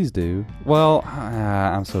 No, please do. Well,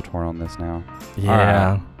 I'm so torn on this now.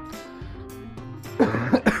 Yeah.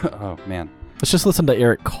 Oh, man. Let's just listen to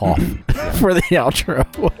Eric cough for the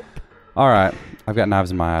outro. All right. I've got knives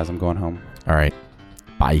in my eyes. I'm going home. All right.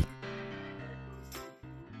 Bye.